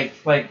 though.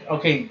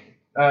 Okay,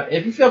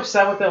 if you feel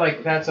upset with it,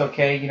 like, that's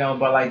okay,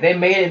 But, like, they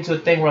made it into a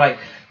thing where, like,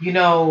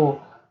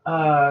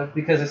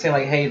 because they say,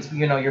 like, hey, it's,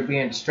 you're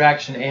being a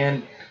distraction.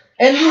 And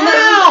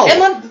how?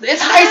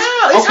 It's high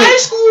school. It's high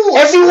school.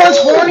 Everyone's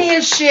horny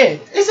as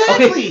shit.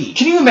 Exactly. Okay,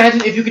 can you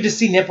imagine if you could just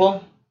see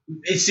nipple?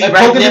 See,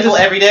 right nipple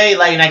every day,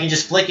 like, and I can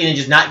just flick it and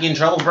just not get in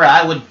trouble, bro.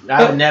 I would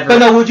never. But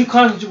no, would you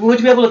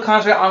be able to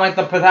concentrate on like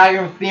the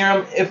Pythagorean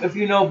theorem if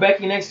you know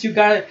Becky next to you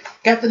got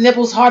the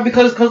nipples hard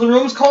because the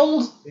room's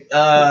cold?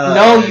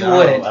 No, you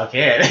wouldn't.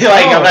 Okay,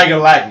 like I'm not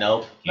gonna lie,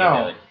 nope.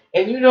 No.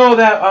 And you know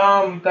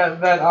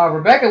that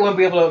Rebecca wouldn't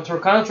be able to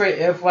concentrate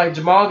if like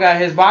Jamal got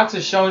his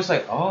boxes shown. It's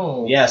like,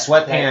 oh. Yeah,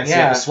 sweatpants.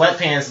 Yeah, the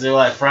sweatpants. They're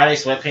like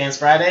sweatpants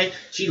Friday.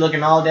 She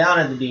looking all down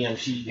at the DM.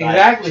 She's like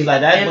that. She's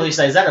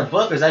like, is that a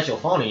book or is that your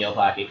phone in your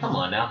pocket? Come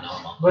on now,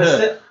 no.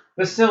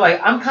 But still, like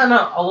I'm kind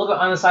of a little bit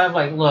on the side of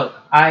like, look,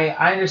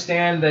 I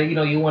understand that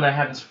you want to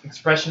have this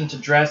expression to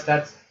dress.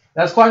 That's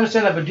quite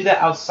understandable, but do that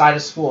outside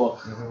of school.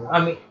 Mm-hmm.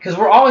 I mean, because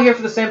we're all here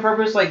for the same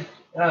purpose, like.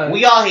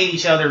 We all hate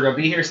each other. We're gonna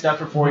be here stuck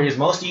for 4 years.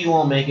 Most of you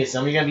won't make it.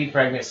 Some of you are gonna be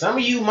pregnant. Some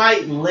of you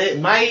might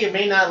or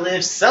may not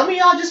live. Some of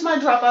y'all just might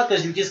drop out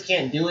because you just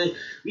can't do it.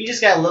 We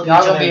just gotta look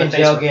at each other in the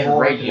face for 4 years. Y'all gonna be in jail getting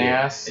raped in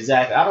ass.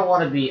 Exactly. I don't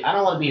want to be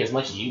here as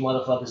much as you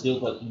motherfuckers do,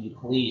 but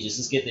please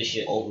just get this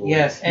shit over with.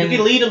 Yes, and you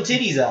can leave them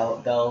titties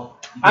out though.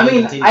 I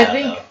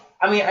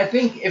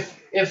think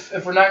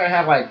if we're not gonna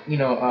have like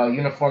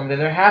uniform, then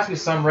there has to be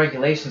some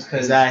regulations.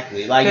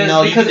 Exactly. Like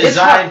because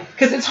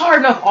it's hard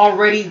enough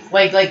already.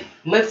 Like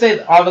let's say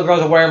all the girls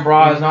are wearing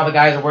bras and all the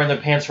guys are wearing their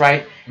pants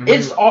right. Mm-hmm.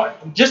 It's all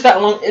just that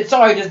alone. It's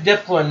already just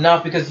difficult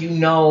enough because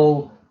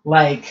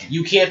like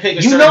you can't pick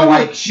a certain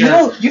white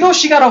shirt.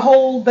 She got a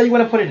hole that you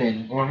want to put it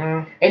in,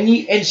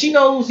 and she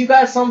knows you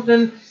got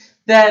something.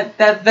 That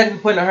can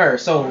put into her.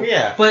 So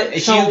yeah, but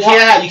you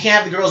can't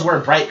have the girls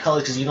wearing bright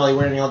colors because they're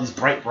wearing all these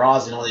bright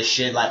bras and all this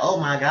shit. Like, oh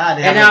my god,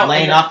 they have them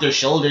laying off their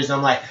shoulders. And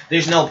I'm like,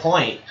 there's no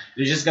point.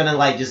 They're just gonna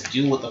just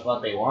do what the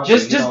fuck they want.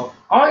 Just all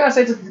I gotta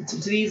say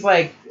to these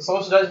like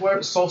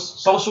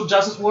social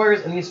justice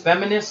warriors and these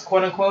feminists,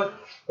 quote unquote,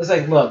 is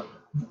like, look,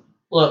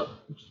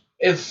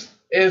 if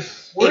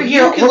we're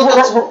here,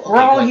 we're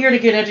all here to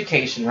get an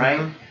education, right?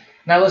 Mm-hmm.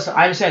 Now listen,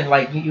 I understand.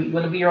 Like, you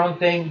want to be your own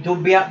thing, do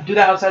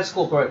that outside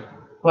school,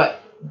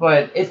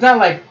 But it's not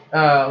like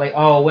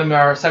women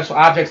are sexual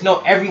objects. No,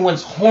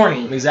 everyone's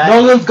horny. Exactly.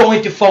 No one's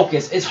going to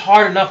focus. It's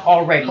hard enough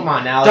already. Come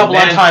on now. Double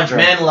entendre.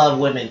 Men love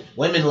women.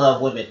 Women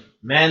love women.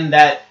 Men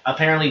that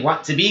apparently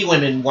want to be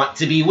women want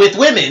to be with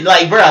women.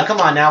 Like, bruh, come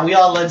on now. We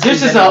all love.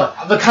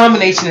 The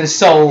combination is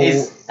so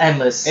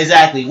endless.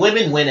 Exactly.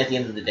 Women win at the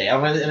end of the day. I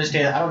don't really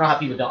understand. I don't know how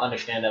people don't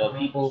understand that, but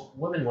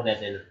women win at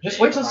the end of the day. Just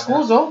wait till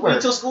school's over.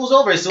 Wait till school's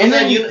over. As soon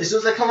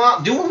as they come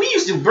out, do what we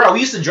used to, bro.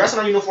 We used to dress in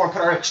our uniform,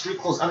 put our street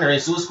clothes under it.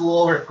 As soon as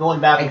school over, go in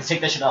the bathroom, take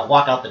that shit out,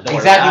 walk out the door.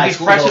 Exactly. Be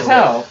fresh as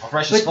hell.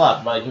 Fresh as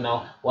fuck, but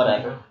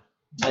whatever.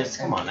 Just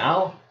come on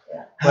now.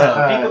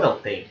 People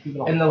don't think.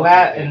 And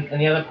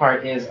the other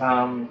part is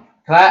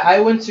I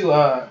went to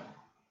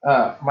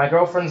my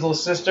girlfriend's little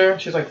sister.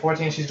 She's like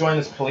 14. She's joined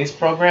this police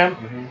program.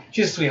 Mm-hmm.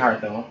 She's a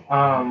sweetheart though.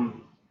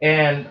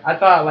 And I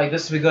thought like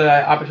this would be a good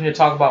opportunity to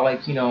talk about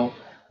like the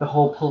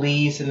whole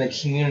police and the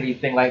community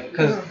thing, like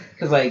because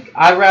like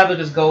I'd rather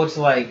just go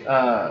to like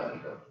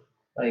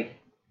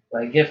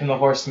get from the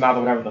horse's mouth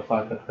or whatever the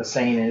fuck the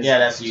saying is. Yeah,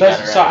 that's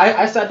so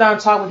I sat down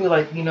and talked with you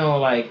like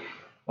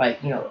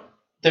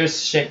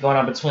there's shit going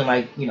on between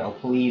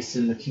police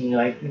and the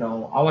community. I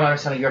want to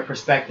understand your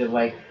perspective.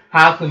 Like,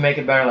 how can we make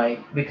it better?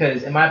 Like,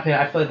 because in my opinion,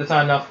 I feel like there's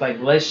not enough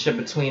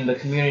relationship between the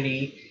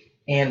community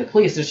and the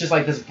police. There's just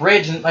this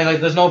bridge, and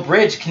there's no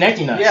bridge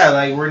connecting us.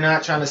 Yeah, we're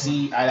not trying to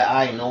see eye to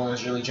eye. No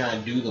one's really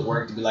trying to do the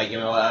work to be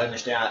I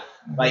understand.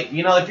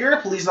 If you're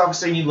a police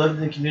officer and you live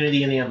in the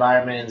community and the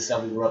environment and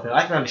stuff we grew up in,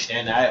 I can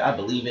understand that. I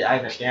believe it. I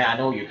understand. I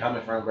know where you're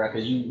coming from, bro,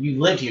 because you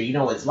lived here. You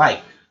know what it's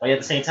like. But at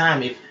the same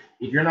time,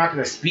 if you're not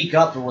going to speak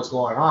up for what's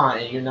going on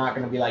and you're not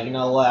going to be like,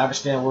 I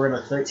understand we're in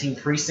a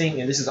 13th precinct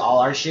and this is all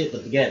our shit,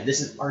 but again, this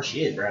is our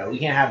shit, bro. We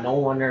can't have no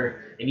one or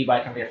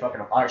anybody come here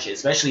fucking up our shit,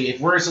 especially if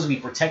we're supposed to be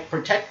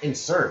protect and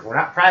serve. We're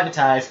not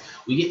privatized.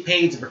 We get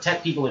paid to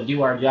protect people and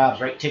do our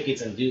jobs, write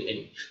tickets and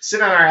sit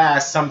on our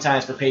ass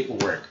sometimes for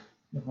paperwork.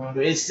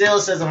 Mm-hmm. It still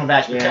says on the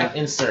back, protect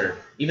and serve.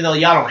 Even though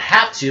y'all don't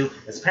have to,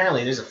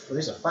 apparently there's a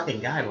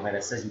fucking guideline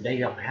that says they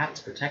don't have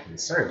to protect and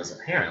serve us.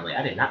 Apparently,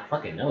 I did not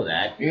fucking know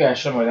that. You gotta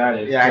show me what that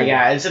is.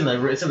 Yeah, it's in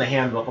the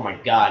handbook. Oh my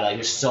god,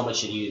 there's so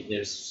much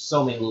there's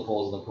so many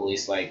loopholes in the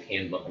police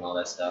handbook and all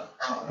that stuff.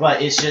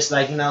 But it's just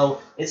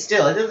it's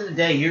still at the end of the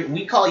day,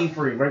 we call you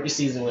for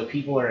emergencies and when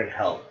people are in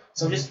help.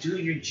 So just do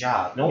your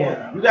job.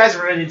 You guys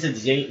are running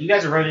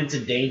into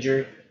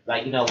danger.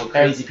 With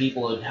crazy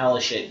people and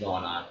hella shit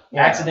going on.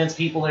 Yeah. Accidents,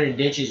 people are in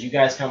ditches, you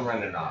guys come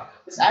running off.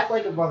 Just act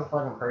like a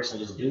motherfucking person.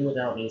 Just do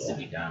what needs to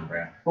be done,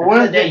 bro. But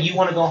one of the day, you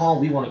want to go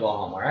home, we want to go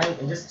home, all right?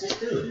 And just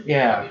do it.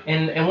 Yeah,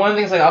 and one of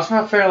the things, I was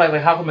trying to figure out,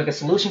 how can we make a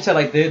solution to,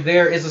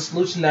 there is a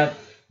solution that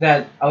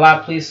a lot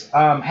of police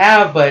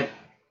have, but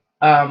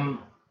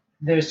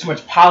there's too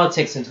much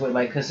politics into it,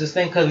 because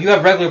you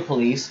have regular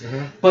police,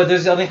 but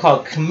there's the other thing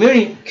called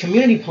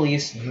community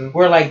police,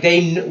 where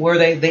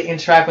they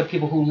interact with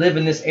people who live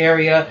in this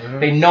area,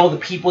 they know the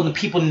people and the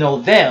people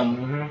know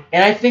them,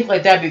 and I think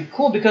that'd be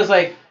cool because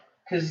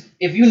Because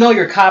if you know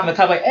you're a cop and the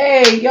cop like,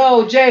 hey,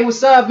 yo, Jay,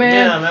 what's up, man?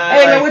 Yeah, man,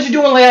 Hey, man, like- what you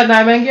doing late at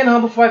night, man? Getting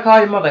home before I call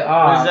your mother. Like,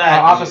 oh, Exactly.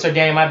 Officer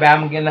Danny, my bad,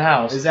 I'm getting in the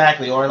house.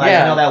 Exactly, or like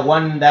Yeah. you know that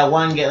one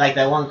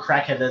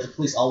crackhead that the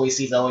police always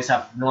sees, always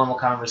have normal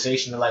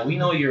conversation. They're like, we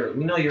know you're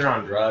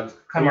on drugs,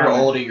 Come you're on, man.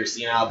 older, you're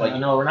senile, but Yeah.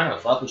 you know we're not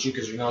gonna fuck with you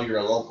because you know you're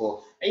a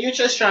local, and you're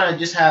just trying to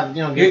just have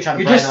you know You're trying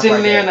to just brighten up sitting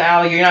our there day. in the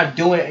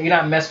alley. You're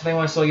not messing with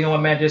anyone. So you know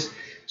what, man?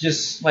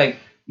 Just like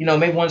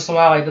maybe once in a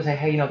while, like they'll say,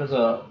 hey,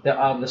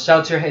 the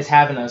shelter is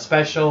having a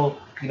special.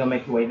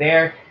 Make your way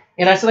there.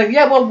 And I said like,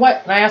 yeah, well,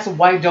 what? And I asked them,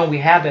 why don't we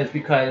have this?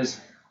 Because,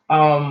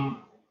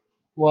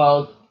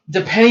 well,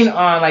 depending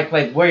on like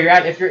where you're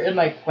at, if you're in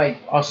like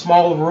a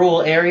small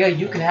rural area,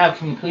 you can have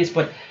community police.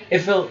 But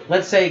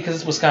let's say, because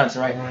it's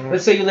Wisconsin, right? Mhm.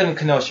 Let's say you live in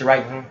Kenosha,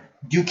 right?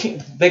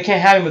 Mhm. They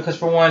can't have him because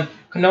for one,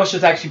 Kenosha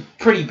is actually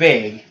pretty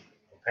big.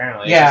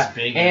 Apparently, Yeah, it's just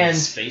big and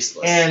it's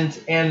faceless.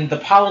 And the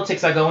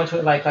politics that go into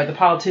it, like the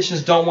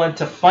politicians don't want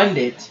to fund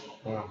it.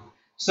 Yeah.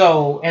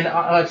 So, and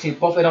actually,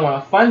 both they don't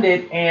want to fund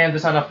it, and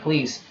there's not enough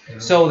police.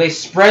 Mhm. So they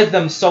spread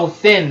them so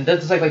thin.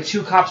 There's like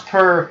 2 cops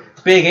per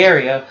big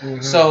area.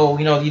 Mhm. So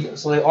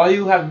all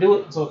you have to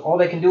do, so all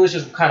they can do is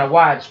just kind of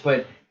watch.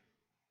 But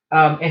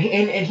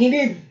and he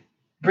did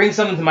bring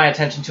something to my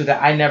attention too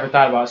that I never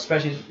thought about,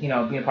 especially being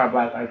a part of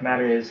Black Lives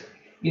Matter is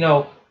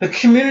the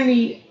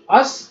community,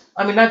 us.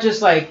 I mean, not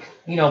just like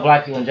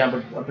black people in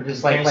general, but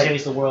just We can't like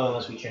change the world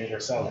unless we change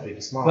ourselves, big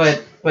and small.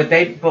 but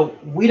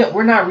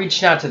we're not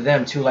reaching out to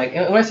them too. Like,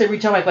 and when I say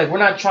reach out, like we're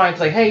not trying to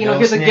like, hey, no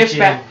here's a gift snitching.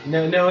 back.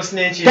 No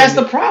snitching. That's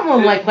the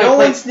problem. Like no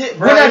like one snitch,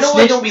 we're bro. not No one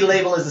snitch- don't be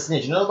labeled as a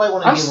snitch. Nobody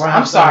want I'm to get s- run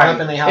I'm sorry. up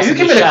in their house If you and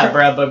get commit a shot, cr-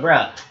 bro. But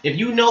bro, if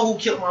you know who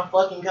killed my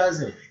fucking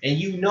cousin, and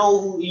you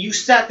know who you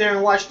sat there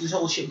and watched this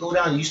whole shit go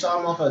down, you saw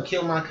a motherfucker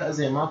kill my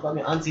cousin, and my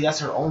fucking auntie, that's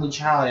her only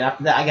child, and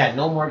after that, I got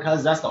no more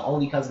cousins. That's the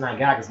only cousin I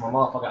got because my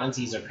motherfucking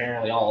aunties are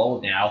apparently all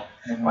old now.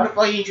 Why the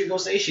fuck ain't you go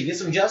say shit? Get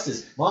some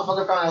justice.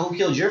 Motherfucker found out who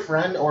killed your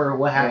friend or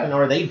what happened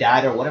or they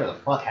died or whatever the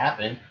fuck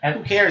happened. And-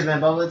 Who cares,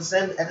 man? But at the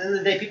end of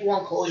the day, people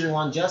want closure and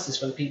want justice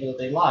for the people that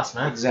they lost,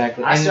 man.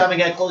 Exactly. I And still haven't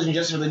got closure and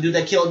justice for the dude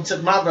that killed and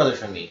took my brother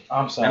from me.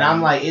 I'm sorry. And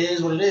I'm like, it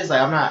is what it is.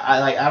 Like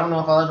I don't know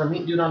if I'll ever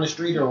meet dude on the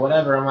street or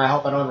whatever. I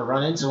hope I don't ever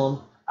run into him.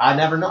 I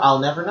never know. I'll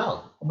never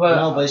know.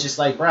 but But it's just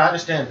like, bro, I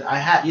understand.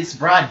 It's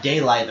broad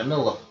daylight in the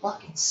middle of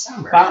fucking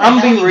summer. But I'm How the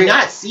hell being do you real-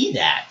 not see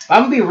that.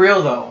 I'm gonna be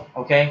real though.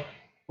 Okay,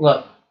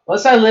 look.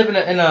 Let's say I live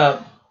in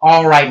a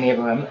all right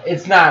neighborhood.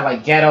 It's not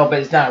like ghetto, but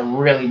it's not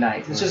really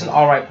nice. It's just an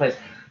all right place.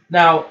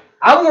 Now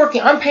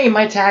I'm paying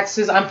my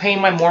taxes. I'm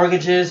paying my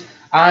mortgages.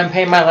 I'm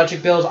paying my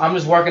electric bills. I'm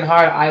just working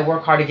hard. I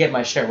work hard to get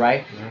my shit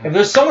right. Mhm. If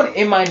there's someone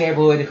in my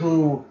neighborhood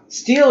who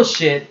steals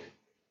shit,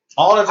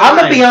 All the time. I'm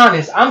gonna be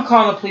honest. I'm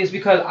calling the police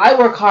because I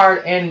work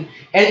hard, and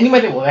you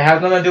might think, well, it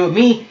has nothing to do with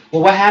me.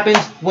 Well, what happens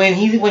when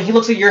he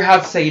looks at your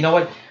house and say, you know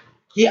what?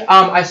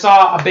 I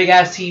saw a big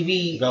ass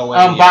TV Go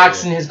in,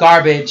 boxing his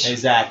garbage,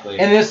 Exactly.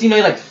 and this,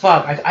 you're like,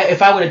 fuck.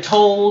 If I would have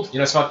told, You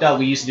know, it's fucked up.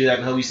 We used to do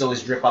that. We used to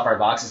always drip up our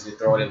boxes to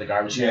throw it in the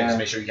garbage can. Yeah. Just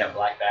make sure you got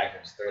black bag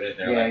and just throw it in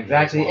there. yeah, like,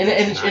 exactly,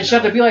 and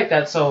shut to be like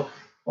that. So,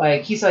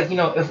 like, he's like,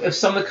 if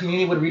some of the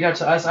community would reach out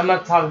to us, I'm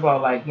not talking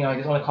about like,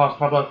 just only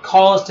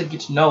call us to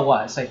get to know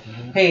us. Like,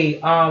 Mhm. hey,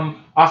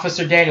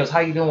 Officer Daniels, how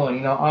you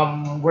doing?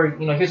 We're,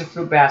 here's a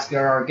fruit basket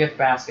or a gift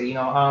basket.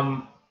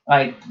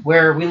 Like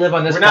where we live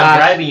on this We're not block.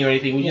 bribing you or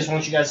anything. We just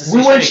want you guys to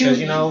We see want straight,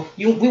 you, 'cause,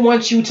 we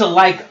want you to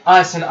like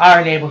us in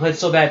our neighborhood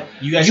so that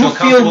you guys you feel feel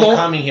comfortable more-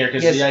 coming here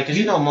because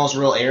Yes, most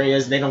rural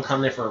areas they don't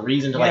come there for a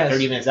reason to like Yes.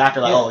 30 minutes after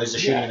like Yeah. there's a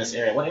shooting Yeah. in this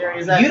area. What area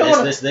is that? You don't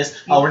wanna- this.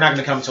 Oh, we're not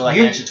gonna come until like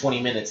You- an extra 20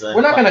 minutes. Then.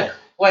 we're not Fuck gonna that.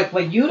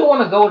 like you don't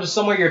want to go to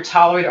somewhere you're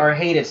tolerated or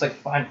hated. It's like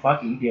fine,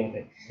 fuck it, you deal with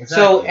it.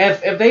 Exactly. So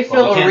if they feel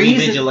Well, we a can't do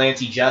reason,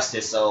 vigilante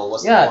justice. So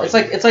what's the yeah, point?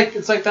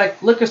 it's like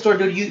that liquor store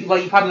dude.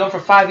 You probably know for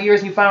 5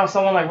 years and you found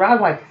someone like Rod,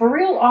 like for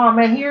real. Oh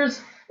man, here's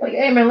like,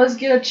 hey man, let's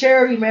get a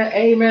charity, man.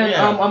 Hey man,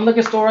 Yeah. I'm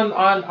liquor store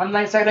on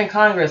Night Side in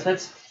Congress.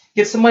 Let's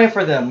get some money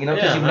for them,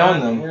 because you've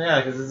known them.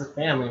 Yeah, because it's a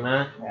family,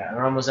 man. Yeah.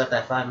 We're almost at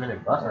that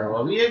 5-minute buffer.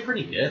 Well, we did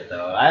pretty good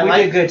though. We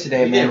did good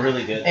today, We man. did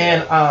really good.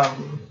 And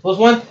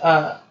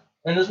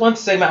there's one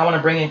segment I want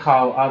to bring in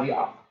called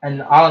an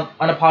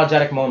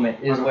unapologetic moment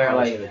is where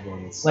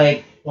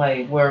like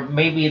where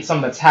maybe it's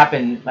something that's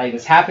happened, like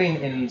it's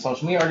happening in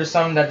social media or just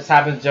something that just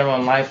happens in general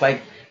in life,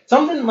 like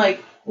something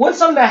like what's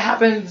something that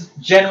happens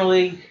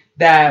generally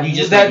that You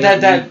just-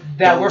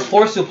 that we're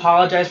forced to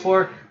apologize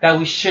for that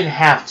we shouldn't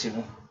have to.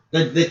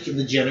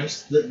 the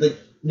Jenners,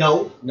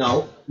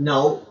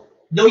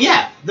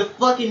 yeah, the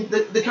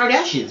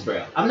Kardashians,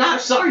 bro. I'm not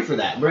sorry for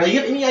that, bro. You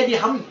have any idea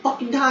how many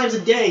fucking times a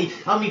day,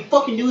 how many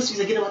fucking newsfeeds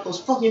I get about those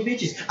fucking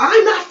bitches?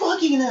 I'm not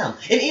fucking them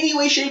in any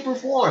way, shape, or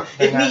form.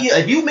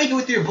 If you make it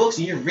with your books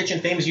and you're rich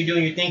and famous, you're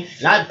doing your thing,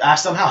 and I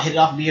somehow hit it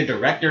off to be a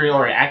director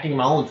or acting in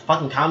my own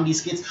fucking comedy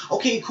skits,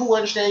 okay, cool, I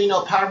understand,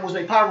 power moves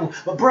make power moves,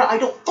 but bro, I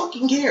don't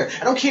fucking care.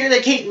 I don't care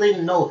that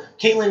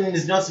Caitlyn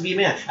is nuts to be a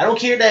man. I don't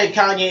care that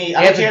Kanye,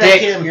 I don't care that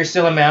Kim. You're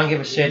still a man. I don't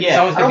give a shit.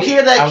 Yeah, I don't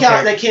care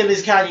that Kim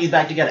is Kanye's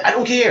back together. I don't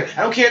don't care.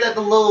 I don't care that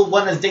the little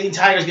one that's dating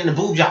Tiger is getting a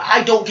boob job.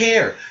 I don't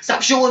care.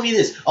 Stop showing me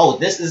this. Oh,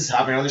 this is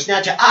happening on their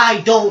Snapchat.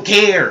 I don't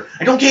care.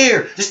 I don't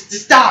care. Just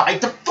stop. I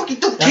fucking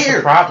don't That's care.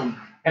 the problem.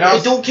 And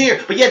I don't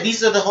care. But yeah,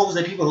 these are the hoes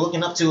that people are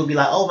looking up to and be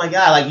like, oh my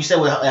god, like you said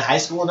with high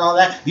school and all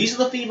that. These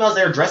are the females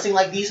that are dressing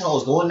like these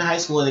hoes, going to high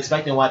school and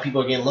expecting why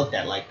people are getting looked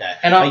at like that.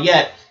 But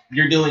yet,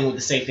 you're doing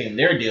the same thing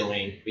they're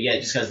doing, but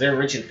yet just because they're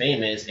rich and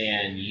famous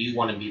and you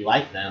want to be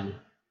like them,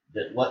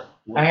 that what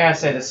I gotta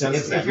say this: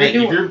 if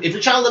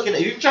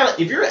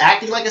you're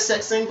acting like a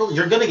sex symbol,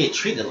 you're gonna get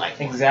treated like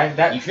one. Exactly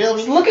that. You feel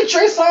me? Look at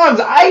Trey Songz.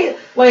 I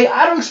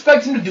don't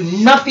expect him to do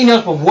nothing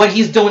else, but what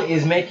he's doing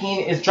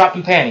is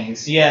dropping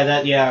panties.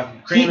 Yeah,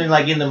 creaming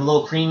like getting them a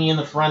little creamy in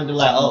the front, be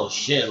like, oh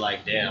shit,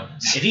 like damn.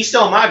 If he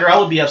stole my girl, I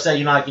would be upset.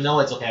 You know, like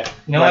it's okay.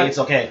 You know like, what? it's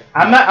okay.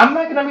 I'm not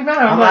gonna be mad.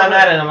 I'm not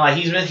mad at him. Like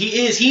he even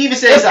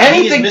says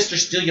he is Mr.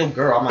 Steal Your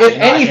Girl. I'm like, if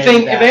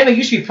anything,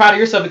 you should be proud of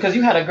yourself because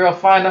you had a girl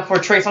fine enough for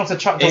Trey Songz to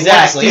try to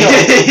exactly.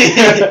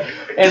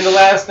 And the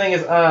last thing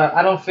is,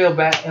 I don't feel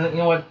bad. And you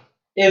know what?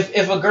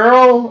 If a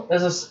girl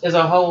is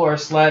a hoe or a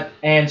slut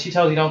and she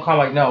tells you don't call,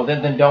 like no,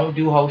 then don't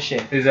do hoe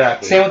shit.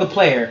 Exactly. Same with a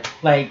player.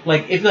 Like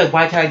if you're like,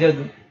 why can't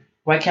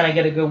I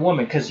get a good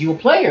woman? Because you a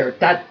player.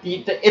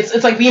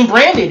 It's like being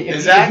branded.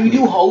 If you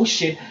do hoe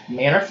shit,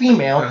 man or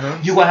female,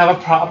 you gonna have a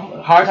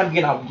hard time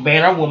getting a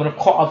man or woman of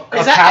caliber.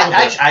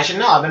 I should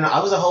know.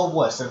 I was a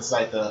hoe since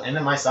like the end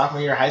of my sophomore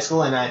year of high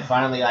school, and I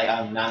finally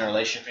I'm not in a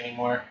relationship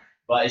anymore.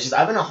 But it's just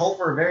I've been a hoe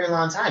for a very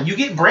long time. You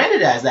get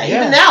branded as that.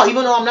 Even now,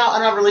 even though I'm not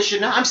in a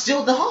relationship now, I'm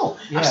still the hoe.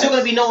 Yes. I'm still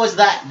gonna be known as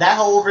that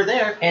hoe over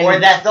there, or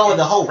that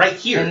the hoe right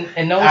here.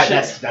 And no one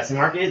that's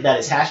marketed. That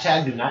is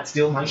hashtag do not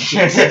steal my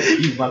shit.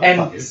 You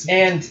motherfuckers.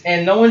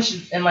 And no one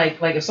should. And like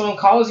if someone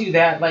calls you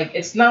that, like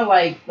it's not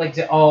like you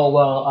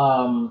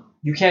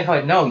can't call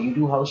it. No, you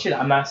do hoe shit.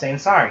 I'm not saying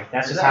sorry.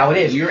 That's just how it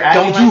is.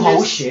 Don't do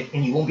hoe shit,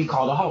 and you won't be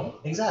called a hoe.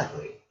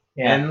 Exactly.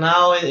 Yeah. And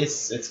now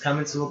it's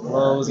coming to a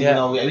close. Yeah. You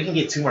know, we can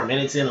get 2 more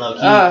minutes in, low key.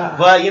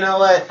 But you know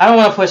what? I don't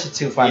want to push it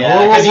too far.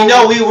 Yeah, because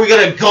we were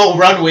gonna go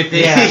run with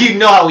it. Yeah. You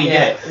know how we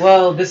get.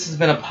 Well, this has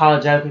been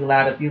Apologetically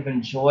Loud. If you've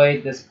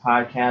enjoyed this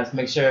podcast,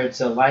 make sure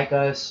to like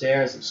us,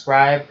 share,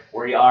 subscribe.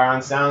 We are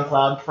on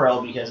SoundCloud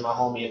Pro because my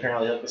homie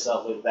apparently hooked us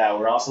up with that.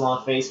 We're also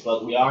on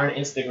Facebook. We are on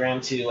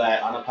Instagram too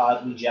at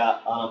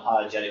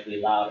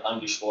unapologetically loud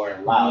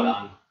 _loud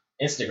on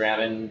Instagram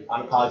and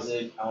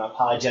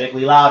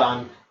unapologetically loud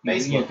on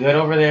Facebook. You good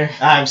over there?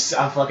 I'm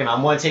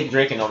one take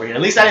drinking over here.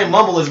 At least I didn't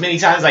mumble as many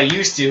times as I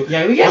used to.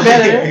 Yeah, we get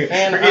better.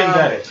 And, we're getting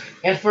better.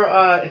 And for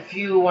if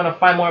you want to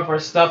find more of our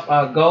stuff,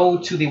 go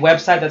to the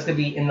website that's gonna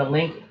be in the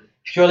link,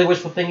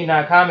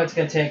 purelywishfulthinking.com. It's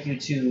gonna take you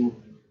to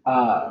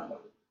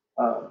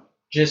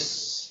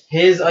just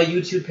his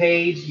YouTube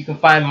page. You can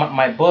find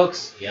my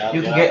books.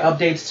 You can get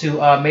updates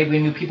to maybe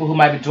new people who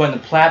might be joining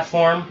the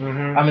platform.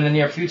 In the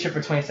near future for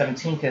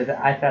 2017 because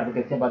I have a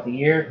good thing about the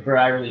year. Bro,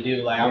 I really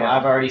do. Like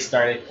I've already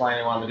started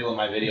planning what I'm gonna do with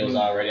my videos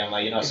already. I'm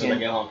like, as soon as I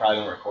get home, I'm probably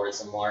gonna record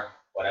some more.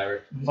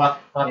 Whatever. Fuck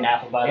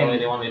Apple, by the way.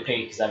 They want me to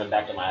pay because I haven't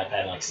backed up my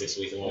iPad in like 6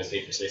 weeks. I want to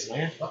stay for 6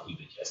 months. Yeah, fuck you,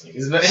 bitch ass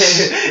niggas.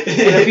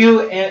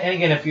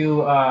 If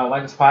you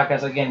like this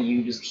podcast, again,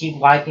 you just keep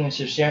liking,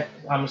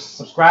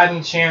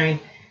 subscribing, sharing.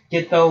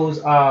 Get those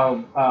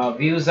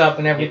views up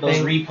and everything. Get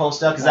those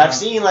reposts up because I've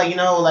seen like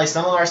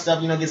some of our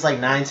stuff gets like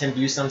 9, 10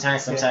 views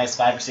sometimes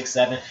 5 or 6,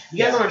 7.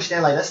 You guys don't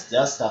understand that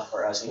does stuff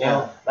for us. You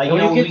know, like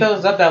when you get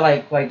those up, that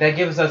like that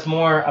gives us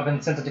more of an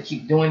incentive to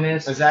keep doing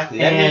this. Exactly.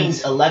 That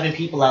means 11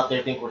 people out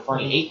there think we're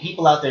funny. 8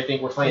 people out there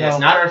think we're funny. That's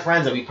not our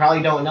friends that we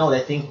probably don't know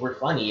that think we're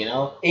funny. You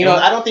know,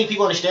 I don't think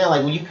people understand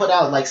like when you put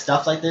out like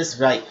stuff like this,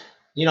 right?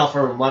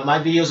 For my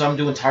videos, I'm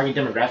doing target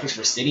demographics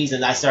for cities,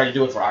 and I started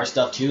doing it for our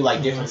stuff too,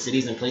 like different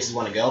cities and places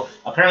want to go.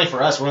 Apparently,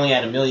 for us, we're only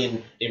at 1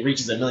 million. It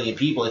reaches 1 million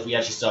people if we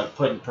actually start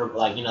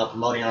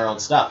promoting our own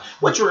stuff,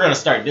 which we're gonna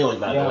start doing,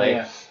 by the way.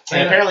 Yeah.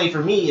 And apparently,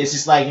 for me, it's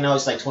just like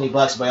it's like $20,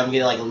 but I'm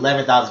getting like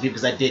 11,000 people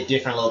because I did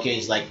different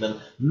locations, like the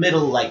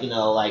middle,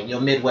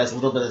 Midwest, a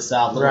little bit of the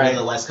South, a little bit of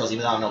the West Coast.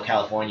 Even though I don't know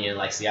California and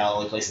like Seattle,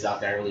 only places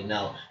out there I really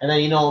know. And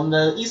then on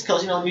the East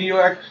Coast, New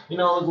York, a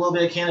little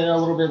bit of Canada, a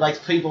little bit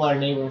like people are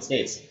neighboring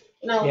states.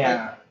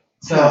 So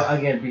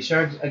again, be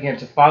sure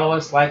to follow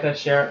us, like us,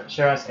 share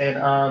us, and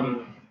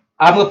I'm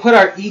gonna put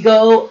our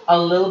ego a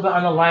little bit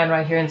on the line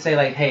right here and say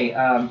like, hey,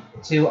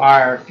 to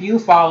our few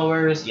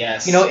followers,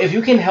 if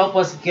you can help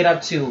us get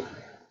up to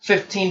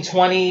 15,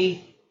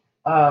 20,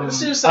 let's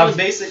do something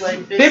basic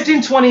like this.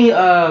 15, 20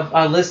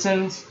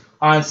 listens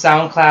on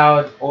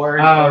SoundCloud,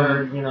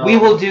 or we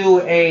will do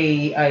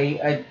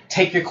a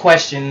take your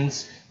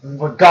questions.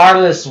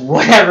 Regardless,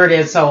 whatever it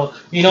is, so what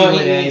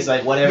it is,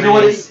 like whatever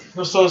it is.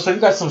 So you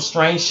got some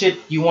strange shit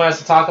you want us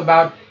to talk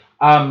about?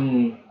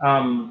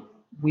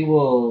 We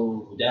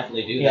will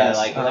definitely do that.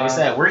 Like I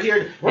said, we're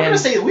here. We're gonna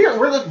say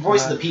we're the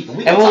voice of the people.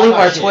 And we'll leave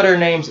our Twitter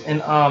names in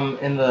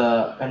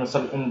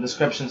the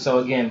description. So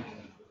again,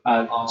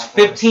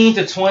 15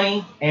 to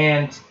 20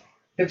 and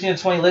 15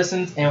 to 20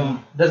 listens,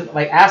 and doesn't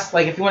ask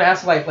if you want to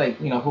ask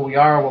who we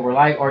are, or what we're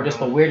like, or just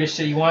the weirdest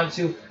shit you want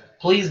to.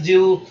 please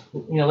do.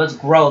 Let's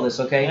grow this.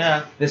 Okay.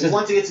 Yeah, This we is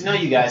want to get to know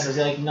you guys. So,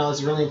 like,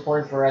 it's really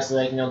important for us to,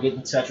 like, get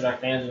in touch with our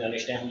fans and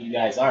understand who you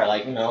guys are.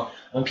 Like,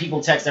 when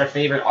people text their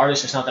favorite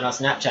artist or something on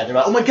Snapchat, they're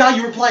like, "Oh my God,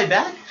 you replied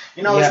back!"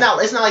 It's not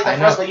like that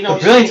for us. But the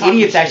Brilliant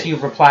Idiots actually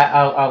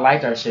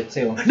liked our shit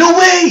too. No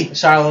way!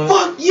 Charlotte.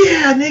 Fuck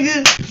yeah,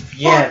 nigga!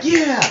 Yeah. Fuck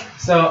yeah!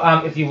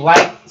 So if you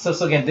like, so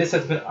again, this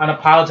has been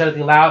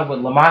Unapologetically Loud with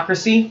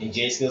Lamocracy. And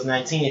J Skills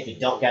 19. If you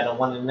don't got a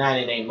 1 to 9,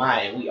 it ain't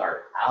mine. And we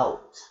are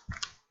out.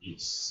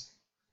 Peace.